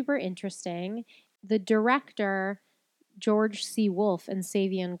super, super interesting. The director, George C. Wolfe and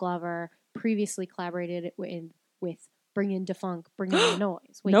Savion Glover, previously collaborated with Bring In Da Funk, Bring In The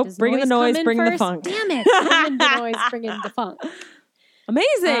Noise. Wait, nope, Bring In The Noise, Bring In The Funk. Damn it. Bring In The Noise, Bring In Da Funk.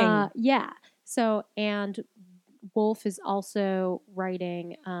 Amazing. Yeah. So, and Wolfe is also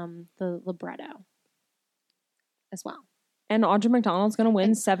writing the libretto as well. And Audra McDonald's going to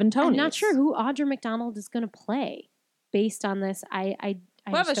win 7 Tonys. I'm not sure who Audra McDonald is going to play based on this. I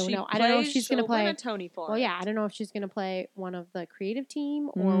just don't know. I don't know if she's going to play win a Tony for. Well, yeah, I don't know if she's going to play one of the creative team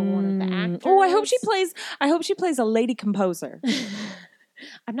or one of the actors. Oh, I hope she plays a lady composer.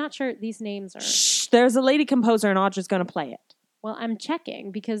 I'm not sure these names are. Shh, there's a lady composer and Audra's going to play it. Well, I'm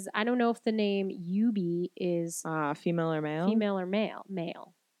checking because I don't know if the name Yubi is female or male. Female or male.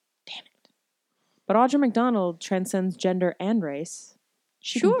 Male. Damn it. But Audra McDonald transcends gender and race.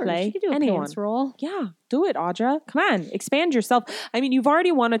 She can play she could do anyone. A pants role. Yeah, do it, Audra. Come on, expand yourself. I mean, you've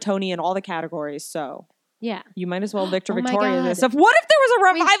already won a Tony in all the categories, so yeah, you might as well Victor Victoria this stuff. What if there was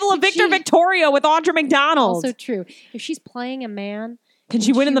a revival of Victor Victoria with Audra McDonald? Also true. If she's playing a man, can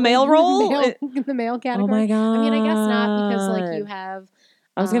she win in the male role? In the male category. Oh my god! I mean, I guess not because like you have.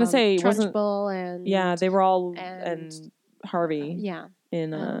 I was gonna say Trunchbull and they were all and Harvey. Yeah,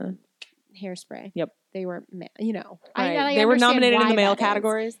 in Hairspray. Yep. They were, right. They were nominated in the male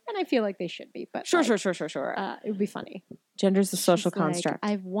categories. And I feel like they should be. But Sure. It would be funny. Gender's a social construct.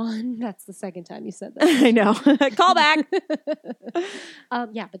 I've won. That's the second time you said that. I know. Call back.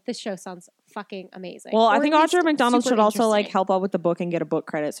 Yeah, but this show sounds fucking amazing. Well, I think Audra McDonald should also help out with the book and get a book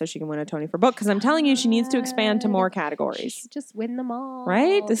credit so she can win a Tony for book. Because I'm telling you, she needs to expand to more categories. Just win them all.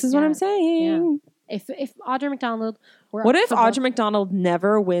 Right? This is what I'm saying. Yeah. If Audra McDonald were what if Audra McDonald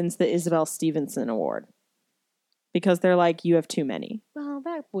never wins the Isabel Stevenson Award? Because they're like, you have too many. Well,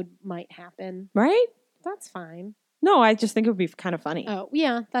 that might happen. Right? That's fine. No, I just think it would be kind of funny. Oh,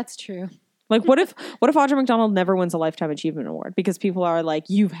 yeah, that's true. Like, what if Audra McDonald never wins a Lifetime Achievement Award? Because people are like,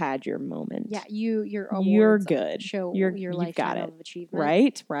 you've had your moment. Yeah, you're good. Show your lifetime of achievement.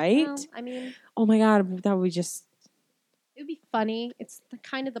 Right? Well, I mean, oh my God, that would be just. It would be funny. It's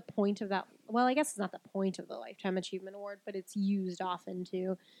kind of the point of that. Well, I guess it's not the point of the Lifetime Achievement Award, but it's used often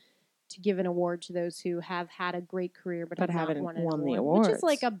to give an award to those who have had a great career but haven't won the award, which is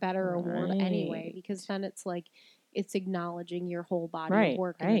like a better award anyway, because then it's like it's acknowledging your whole body of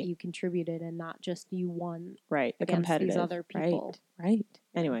work and that you contributed and not just you won the competitive these other people. Right.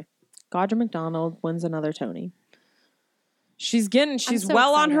 Anyway, Audra McDonald wins another Tony. She's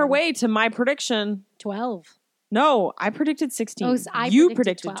well on her way to my prediction. 12. No, I predicted 16. Oh, you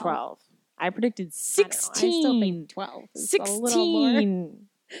predicted 12. I predicted 16. I still think 12. 16.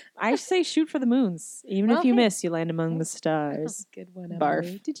 I say shoot for the moons. Even if you miss, you land among the stars. Good one, Emily.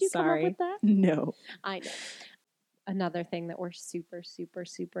 Barf. Did you come up with that? No. I know. Another thing that we're super, super,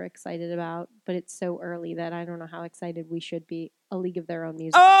 super excited about, but it's so early that I don't know how excited we should be. A League of Their Own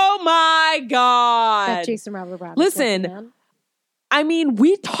musical. Oh my God. That Jason Robert Brown. Listen. I mean,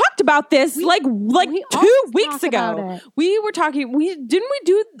 we talked about this like 2 weeks ago. We were talking. Didn't we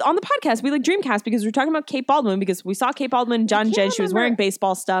do on the podcast? We Dreamcast because we were talking about Kate Baldwin because we saw Kate Baldwin, John Jed. She was wearing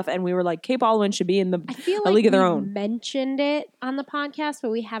baseball stuff, and we were like, Kate Baldwin should be in a League of Their Own. Mentioned it on the podcast,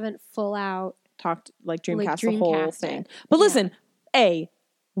 but we haven't full out talked Dreamcast the whole thing. But listen, A,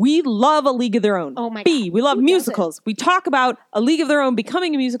 we love A League of Their Own. Oh my B, God. we love musicals. We talk about A League of Their Own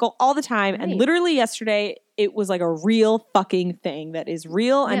becoming a musical all the time. Right. And literally yesterday, it was like a real fucking thing that is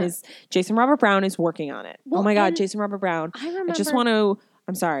real and is Jason Robert Brown is working on it. Well, oh my God, Jason Robert Brown. I just want to,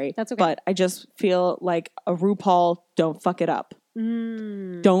 I'm sorry. That's okay. But I just feel like a RuPaul, don't fuck it up.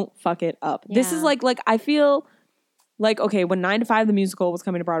 Don't fuck it up. Yeah. This is like I feel Like, okay, when 9 to 5, the musical was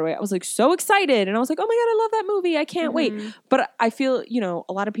coming to Broadway, I was like so excited. And I was like, oh my God, I love that movie. I can't wait. But I feel,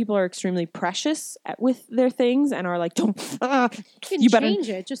 a lot of people are extremely precious with their things and are like, don't, you better change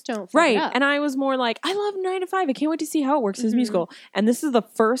it. Just don't fuck it up. And I was more like, I love 9 to 5. I can't wait to see how it works as a musical. And this is the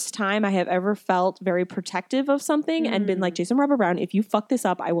first time I have ever felt very protective of something and been like, Jason Robert Brown, if you fuck this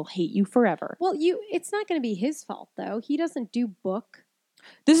up, I will hate you forever. Well, it's not going to be his fault though. He doesn't do book.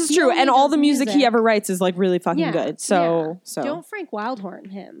 This is true, and all the music he ever writes is like really fucking good. So don't Frank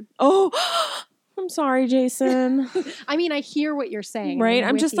Wildhorn him. Oh, I'm sorry, Jason. I mean, I hear what you're saying, right?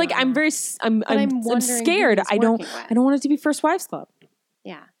 I'm just like I'm scared. I don't want it to be First Wives Club.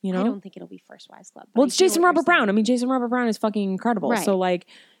 Yeah, I don't think it'll be First Wives Club. Well, it's Jason Robert Brown. I mean, Jason Robert Brown is fucking incredible. Right. So like,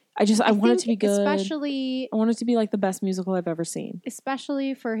 I want it to be good. Especially, I want it to be like the best musical I've ever seen.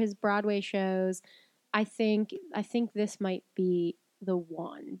 Especially for his Broadway shows, I think this might be the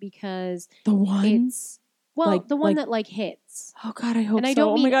one because the one it's the one that like hits. Oh God, I hope and so. I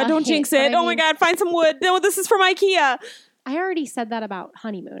don't oh my God, don't jinx it. Oh my God, find some wood. No, this is from IKEA. I already said that about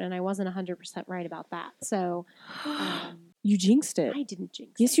Honeymoon, and I wasn't 100% right about that. So you jinxed it. I didn't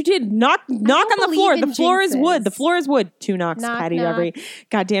jinx it. Yes, you did. Knock on the floor. The floor is wood. The floor is wood. 2 knocks, Patty Reverie.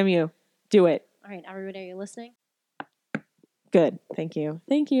 God damn you. Do it. All right, everybody, are you listening? Good. Thank you.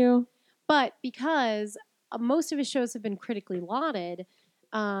 Thank you. But because most of his shows have been critically lauded,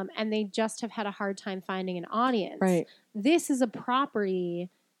 and they just have had a hard time finding an audience. Right. This is a property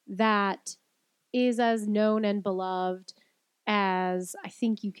that is as known and beloved as I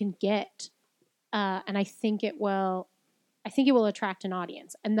think you can get, and I think it will attract an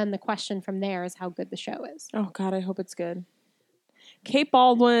audience. And then the question from there is how good the show is. Oh God, I hope it's good. Kate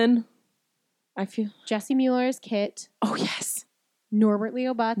Baldwin. I feel Jessie Mueller is Kit. Oh yes. Norbert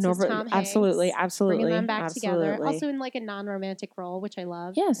Leo Butz is Tom Hanks. Absolutely. Bringing them back together. Also in like a non-romantic role, which I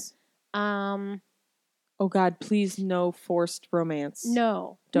love. Yes. Oh God, please no forced romance.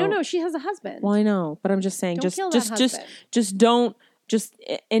 No. No, she has a husband. Well, I know, but I'm just saying don't kill that husband. just don't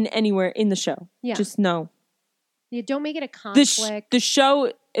in anywhere in the show. Yeah. Just no. Yeah, don't make it a conflict. The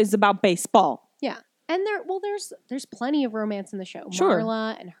show is about baseball. Yeah. And there's plenty of romance in the show. Sure.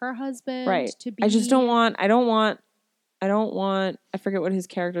 Marla and her husband to be. I just don't want I forget what his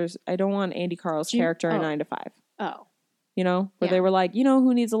character is. I don't want Andy Karl's character in 9 to 5. Oh. Where they were like,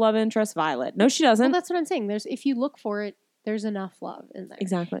 who needs a love interest? Violet. No, she doesn't. Well, that's what I'm saying. If you look for it, there's enough love in there.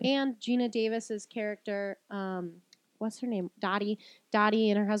 Exactly. And Gina Davis's character, what's her name? Dottie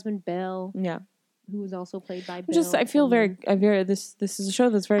and her husband Bill. Yeah. Who was also played by Bill. I feel this is a show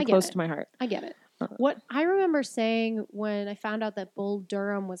that's very close to my heart. I get it. What I remember saying when I found out that Bull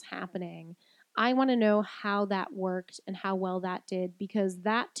Durham was happening, I want to know how that worked and how well that did, because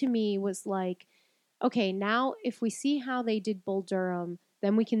that to me was like, okay, now if we see how they did Bull Durham,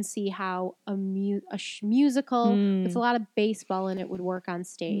 then we can see how a musical with a lot of baseball in it would work on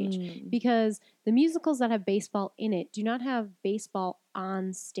stage. Because the musicals that have baseball in it do not have baseball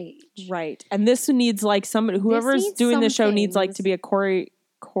on stage. Right. And this needs like somebody, whoever's doing the show needs like to be a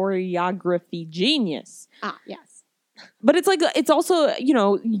choreography genius. Ah, yes. But it's also,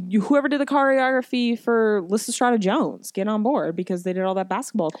 whoever did the choreography for Lysistrata Jones, get on board, because they did all that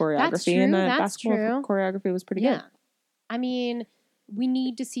basketball choreography. That's true. And that basketball choreography was pretty good. I mean, we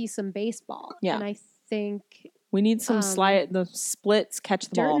need to see some baseball. Yeah. And I think we need some the splits, catch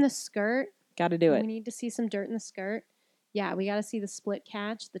the ball. Dirt in the skirt. Got to do it. We need to see some dirt in the skirt. Yeah, we got to see the split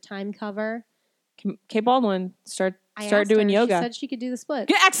catch, the time cover. Kate Baldwin, start doing yoga. She said she could do the split.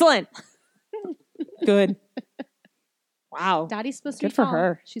 Yeah, excellent. Good. Wow. Dottie's supposed to be tall. Good for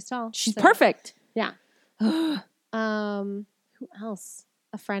her. She's tall. She's perfect. Yeah. Who else?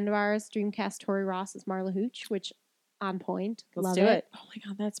 A friend of ours, Dreamcast Tori Ross, is Marla Hooch, which on point. Let's do it. Oh my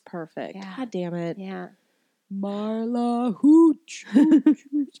God, that's perfect. Yeah. God damn it. Yeah. Marla Hooch.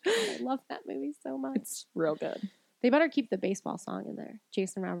 I love that movie so much. It's real good. They better keep the baseball song in there.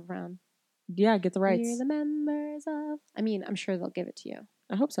 Jason Robert Brown. Yeah, get the rights. We're the members of. I mean, I'm sure they'll give it to you.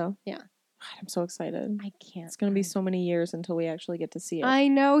 I hope so. Yeah. God, I'm so excited. I can't. It's going to be so many years until we actually get to see it. I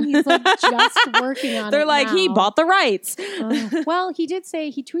know. He's like just working on it. They're like, now. He bought the rights. Well, he did say,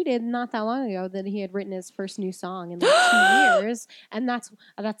 he tweeted not that long ago that he had written his first new song in like 2 years. And that's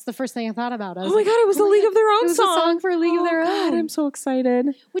the first thing I thought about. Oh my God, it was a League of Their Own song. It was a song for a League of Their Own. God, I'm so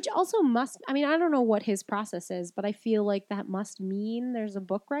excited. Which also I don't know what his process is, but I feel like that must mean there's a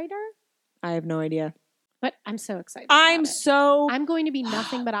book writer. I have no idea. But I'm so excited. I'm going to be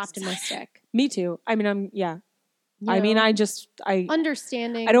nothing but optimistic. Me too. I mean,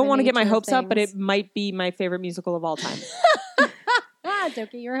 understanding. I don't want to get my hopes up, but it might be my favorite musical of all time. Don't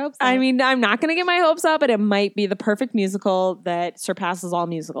get your hopes up. I mean, I'm not going to get my hopes up, but it might be the perfect musical that surpasses all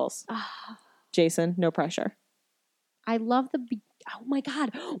musicals. Jason, no pressure. I love oh my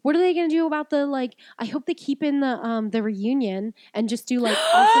God, what are they going to do about the, like, I hope they keep in the reunion and just do like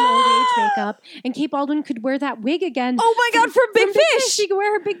awesome old age makeup, and Kate Baldwin could wear that wig again. Oh my God, from Big Fish. She could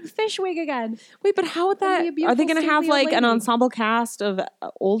wear her Big Fish wig again. Wait, but how would that, are they going to have like an ensemble cast of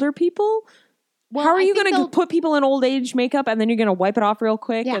older people? Well, how are you going to put people in old age makeup and then you're going to wipe it off real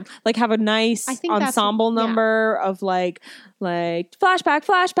quick and like have a nice ensemble number of like flashback.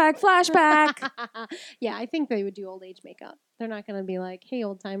 Yeah, I think they would do old age makeup. They're not going to be like, hey,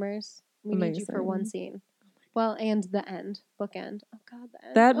 old timers, we need you for one scene. Well, and the end, bookend. Oh God, the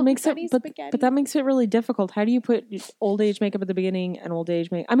end. That makes it, but that makes it really difficult. How do you put old age makeup at the beginning and old age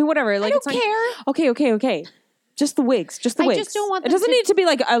makeup? I mean, whatever. Like, I don't care. Okay. Just the wigs. I just don't want them. It doesn't need to be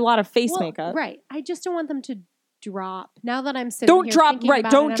like a lot of face makeup. Right. I just don't want them to drop. Now that I'm sitting here thinking about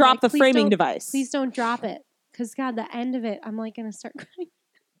it, don't drop the framing device. Please don't drop it. Because God, the end of it, I'm like going to start crying.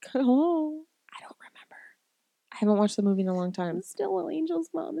 Oh, I don't remember. I haven't watched the movie in a long time. Stillwell Angel's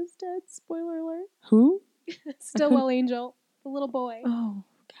mom is dead. Spoiler alert. Who? Stillwell Angel, the little boy. Oh,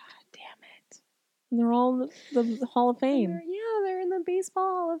 God damn it. And they're all in the Hall of Fame. They're in the Baseball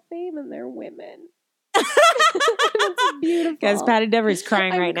Hall of Fame and they're women. It's beautiful. Guys, Patty Devery's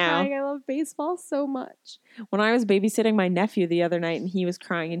crying right now. I love baseball so much. When I was babysitting my nephew the other night and he was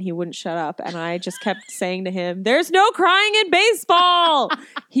crying and he wouldn't shut up, and I just kept saying to him, "There's no crying in baseball."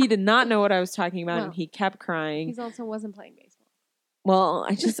 He did not know what I was talking about, and he kept crying. He also wasn't playing baseball. Well,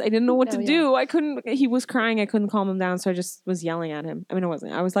 I didn't know what to do. I couldn't. He was crying. I couldn't calm him down, so I just was yelling at him. I mean, I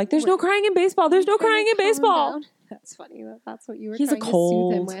wasn't. I was like, "There's no crying in baseball. There's no crying in baseball." That's funny. That's what you were trying to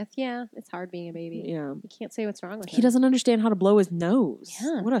soothe him with. Yeah, it's hard being a baby. Yeah. You can't say what's wrong with him. He doesn't understand how to blow his nose.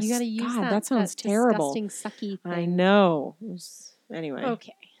 Yeah. What a, you got to use that sounds terrible. Disgusting, sucky thing. I know. Anyway.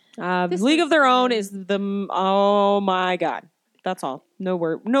 Okay. League of Their Own is the, oh my God. That's all. No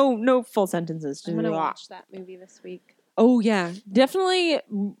word. No full sentences. I'm going to watch that movie this week. Oh, yeah. Definitely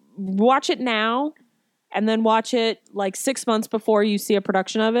watch it now. And then watch it like 6 months before you see a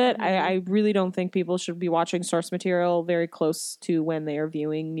production of it. Mm-hmm. I really don't think people should be watching source material very close to when they are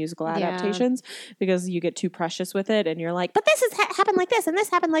viewing musical adaptations because you get too precious with it and you're like, but this has happened like this and this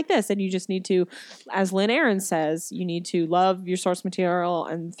happened like this. And you just need to, as Lynn Ahrens says, you need to love your source material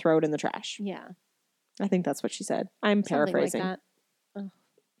and throw it in the trash. Yeah. I think that's what she said. I'm paraphrasing. Like that.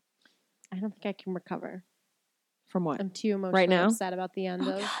 I don't think I can recover. From what? I'm too emotionally right now? Upset about the end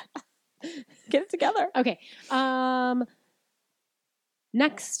of... Get it together. Okay.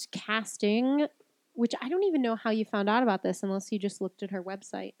 Next casting, which I don't even know how you found out about this unless you just looked at her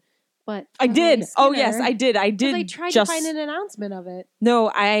website. But I did. Oh yes, I did. I tried to find an announcement of it.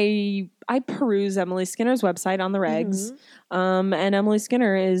 No, I peruse Emily Skinner's website on the regs. Mm-hmm. And Emily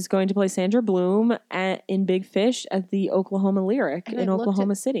Skinner is going to play Sandra Bloom in Big Fish at the Oklahoma Lyric in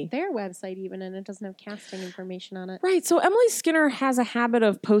Oklahoma City. Their website even, and it doesn't have casting information on it. Right. So Emily Skinner has a habit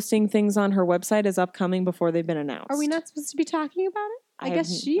of posting things on her website as upcoming before they've been announced. Are we not supposed to be talking about it? I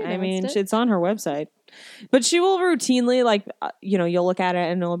guess she announced it. It's on her website. But she will routinely, you'll look at it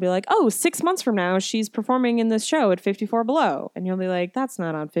and it'll be like, 6 months from now, she's performing in this show at 54 Below. And you'll be like, that's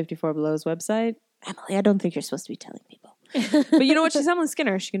not on 54 Below's website. Emily, I don't think you're supposed to be telling people. But you know what? She's Emily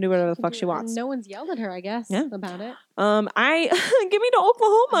Skinner. She can do whatever the fuck she wants. No one's yelled at her, I guess, about it. Give me to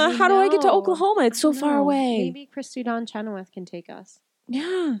Oklahoma. How do I get to Oklahoma? It's so far away. Maybe Christy Dawn Chenoweth can take us.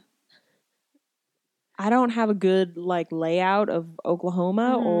 Yeah. I don't have a good layout of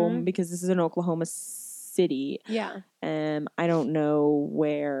Oklahoma because this is in Oklahoma City. Yeah. I don't know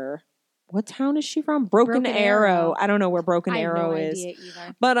what town is she from? Broken Arrow. I don't know where Broken Arrow is. I have no idea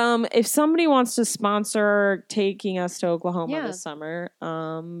either. But if somebody wants to sponsor taking us to Oklahoma this summer,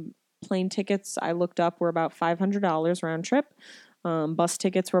 plane tickets I looked up were about $500 round trip. Bus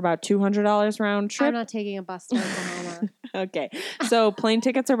tickets were about $200 round trip. I'm not taking a bus to Oklahoma. Okay. So plane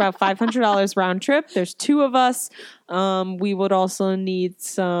tickets are about $500 round trip. There's 2 of us. We would also need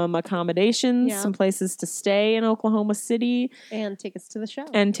some accommodations, some places to stay in Oklahoma City. And tickets to the show.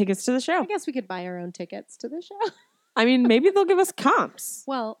 I guess we could buy our own tickets to the show. I mean, maybe they'll give us comps.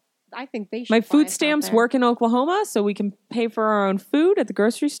 Well, I think they should. My food stamps work in Oklahoma, so we can pay for our own food at the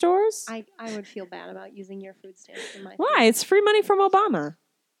grocery stores. I would feel bad about using your food stamps in my Why? Food. It's free money from Obama.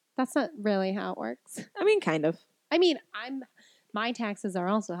 That's not really how it works. I mean, kind of. I mean, my taxes are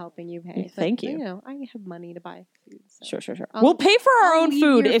also helping you pay. Thank you. You know, I have money to buy food. So. Sure. We'll pay for our own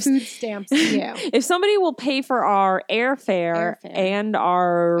food if food stamps to you. If somebody will pay for our airfare and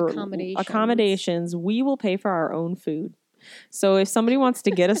our accommodations, we will pay for our own food. So if somebody wants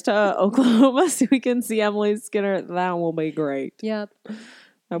to get us to Oklahoma so we can see Emily Skinner, that will be great. Yep.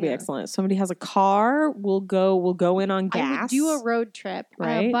 That'll be excellent. If somebody has a car, we'll go in on gas. I would do a road trip.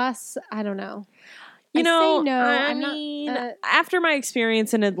 Right? A bus, I don't know. You know, say no. I mean, after my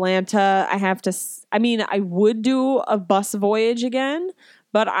experience in Atlanta, I have to. I mean, I would do a bus voyage again,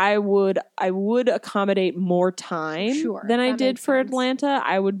 but I would accommodate more time than I did for Atlanta.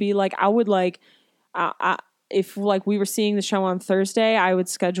 I would be like, if like we were seeing the show on Thursday, I would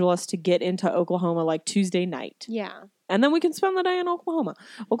schedule us to get into Oklahoma like Tuesday night. Yeah. And then we can spend the day in Oklahoma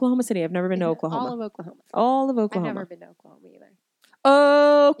City. I've never been to Oklahoma. All of Oklahoma. All of Oklahoma. I've never been to Oklahoma either.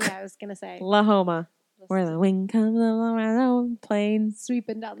 Yeah, I was gonna say Oklahoma. Where the wind comes over the plains.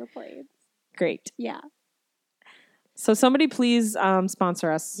 Sweeping down the plains. Great. Yeah. So somebody please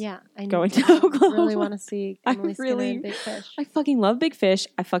sponsor us. Yeah. Going to Oklahoma. I really want to see Emily Skinner and Big Fish. I fucking love Big Fish.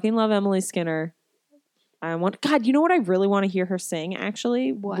 I fucking love Emily Skinner. God, you know what I really want to hear her sing,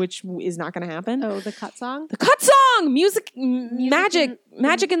 actually? What? Which is not going to happen. Oh, the cut song? The cut song! Magic in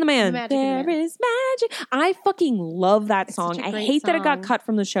the Man. There is magic. I fucking love that song. I hate that it got cut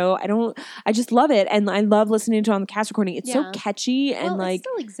from the show. I just love it. And I love listening to it on the cast recording. It's so catchy and like. It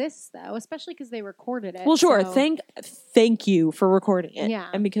still exists though, especially because they recorded it. Well, sure. So. Thank you for recording it. Yeah.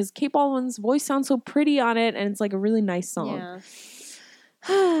 And because Kate Baldwin's voice sounds so pretty on it and it's like a really nice song.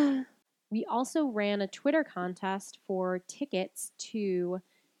 Yeah. We also ran a Twitter contest for tickets to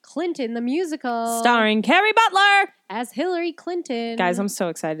Clinton the Musical. Starring Carrie Butler as Hillary Clinton. Guys, I'm so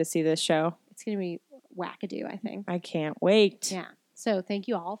excited to see this show. It's going to be wackadoo, I think. I can't wait. Yeah. So thank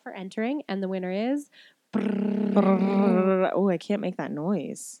you all for entering. And the winner is... Oh, I can't make that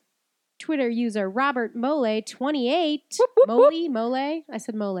noise. Twitter user Robert Mole28. Mole? I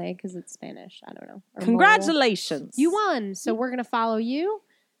said Mole because it's Spanish. I don't know. Or Congratulations. Mole. You won. So we're going to follow you.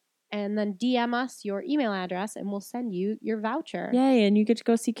 And then DM us your email address and we'll send you your voucher. Yay, and you get to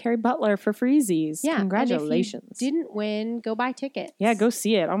go see Carrie Butler for freezies. Yeah. Congratulations. And if you didn't win, go buy tickets. Yeah, go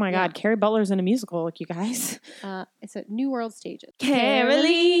see it. Oh my God, Carrie Butler's in a musical, like you guys. It's at New World Stages.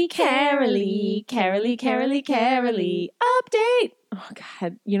 Carolee, Carolee, Carolee, Carolee, Carolee, update. Oh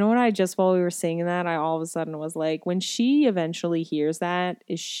God, you know what while we were singing that, I all of a sudden was like, when she eventually hears that,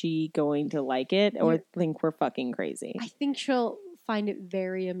 is she going to like it or think we're fucking crazy? I think she'll find it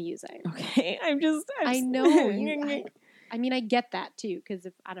very amusing. Okay, I know. I mean, I get that too, because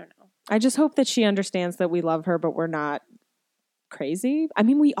I don't know. I just hope that she understands that we love her, but we're not crazy. I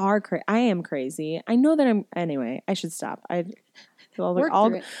mean, we are crazy. I am crazy. I know that anyway, I should stop. I'll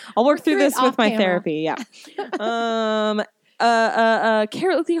work through this with my therapy. Yeah.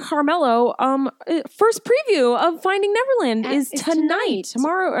 Carly Carmello, first preview of Finding Neverland is tonight.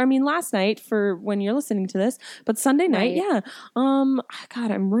 Tomorrow, last night for when you're listening to this, but Sunday night, yeah.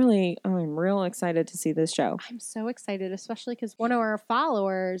 God, I'm real excited to see this show. I'm so excited, especially because one of our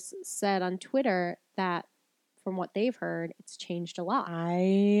followers said on Twitter that from what they've heard, it's changed a lot.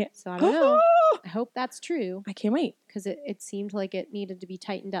 So I don't know. I hope that's true. I can't wait. Because it seemed like it needed to be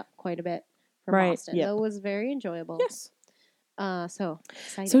tightened up quite a bit from Boston. Yep. Though it was very enjoyable. Yes. So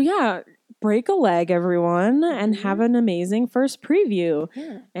exciting. So yeah, break a leg, everyone, and have an amazing first preview.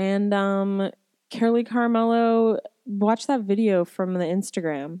 Yeah. And Carly Carmello, watch that video from the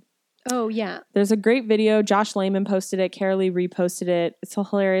Instagram. Oh yeah. There's a great video. Josh Lehman posted it. Carolee reposted it. It's a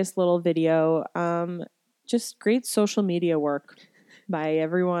hilarious little video. Just great social media work by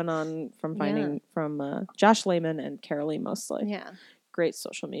everyone from Josh Lehman and Carolee mostly. Yeah. Great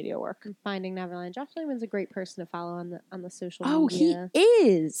social media work. Finding Neverland. Josh Lehman's a great person to follow on the social media. Oh, he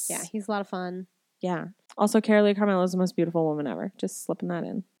is. Yeah, he's a lot of fun. Yeah. Also, Carly Carmello is the most beautiful woman ever. Just slipping that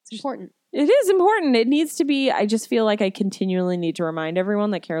in. It's important. It is important. It needs to be. I just feel like I continually need to remind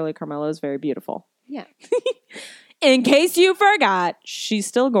everyone that Carly Carmello is very beautiful. Yeah. In case you forgot, she's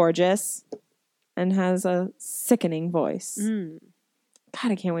still gorgeous and has a sickening voice. Mm.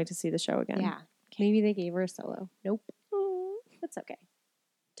 God, I can't wait to see the show again. Yeah. Maybe they gave her a solo. Nope. That's okay.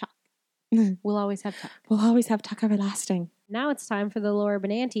 Talk. We'll always have talk. We'll always have talk everlasting. Now it's time for the Laura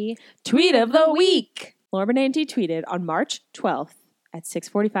Benanti Tweet of the Week. Laura Benanti tweeted on March 12th at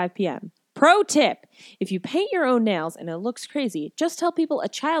 6:45 p.m. Pro tip: if you paint your own nails and it looks crazy, just tell people a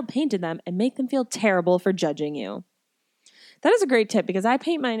child painted them and make them feel terrible for judging you. That is a great tip because I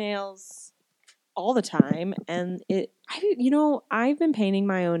paint my nails all the time, and I've been painting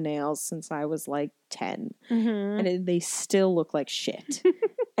my own nails since I was like 10, and they still look like shit.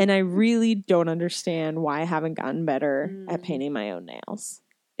 And I really don't understand why I haven't gotten better at painting my own nails.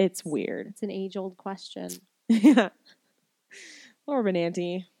 It's weird. It's an age-old question. Yeah. Laura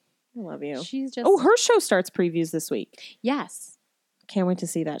Benanti, I love you. She's just... Oh, her show starts previews this week. Yes. Can't wait to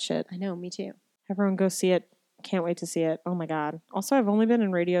see that shit. I know, me too. Everyone go see it. Can't wait to see it. Oh my God. Also, I've only been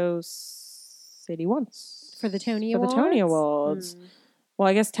in Radio City once. For the Tony Awards? For the Tony Awards. Well,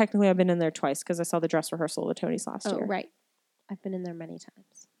 I guess technically I've been in there twice because I saw the dress rehearsal of the Tonys last year. Oh, right. I've been in there many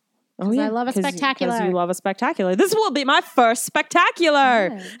times. Because I love a spectacular. Because you love a spectacular. This will be my first spectacular.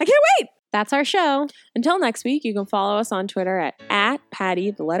 Yeah. I can't wait. That's our show. Until next week, you can follow us on Twitter at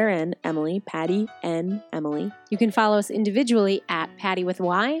Patty, the letter N, Emily, Patty N, Emily. You can follow us individually at Patty with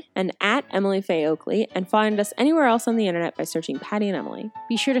Y and at Emily Faye Oakley, and find us anywhere else on the internet by searching Patty and Emily.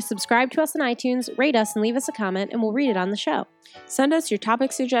 Be sure to subscribe to us on iTunes, rate us, and leave us a comment, and we'll read it on the show. Send us your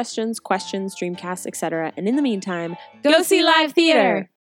topic suggestions, questions, dreamcasts, etc. And in the meantime, go see live theater!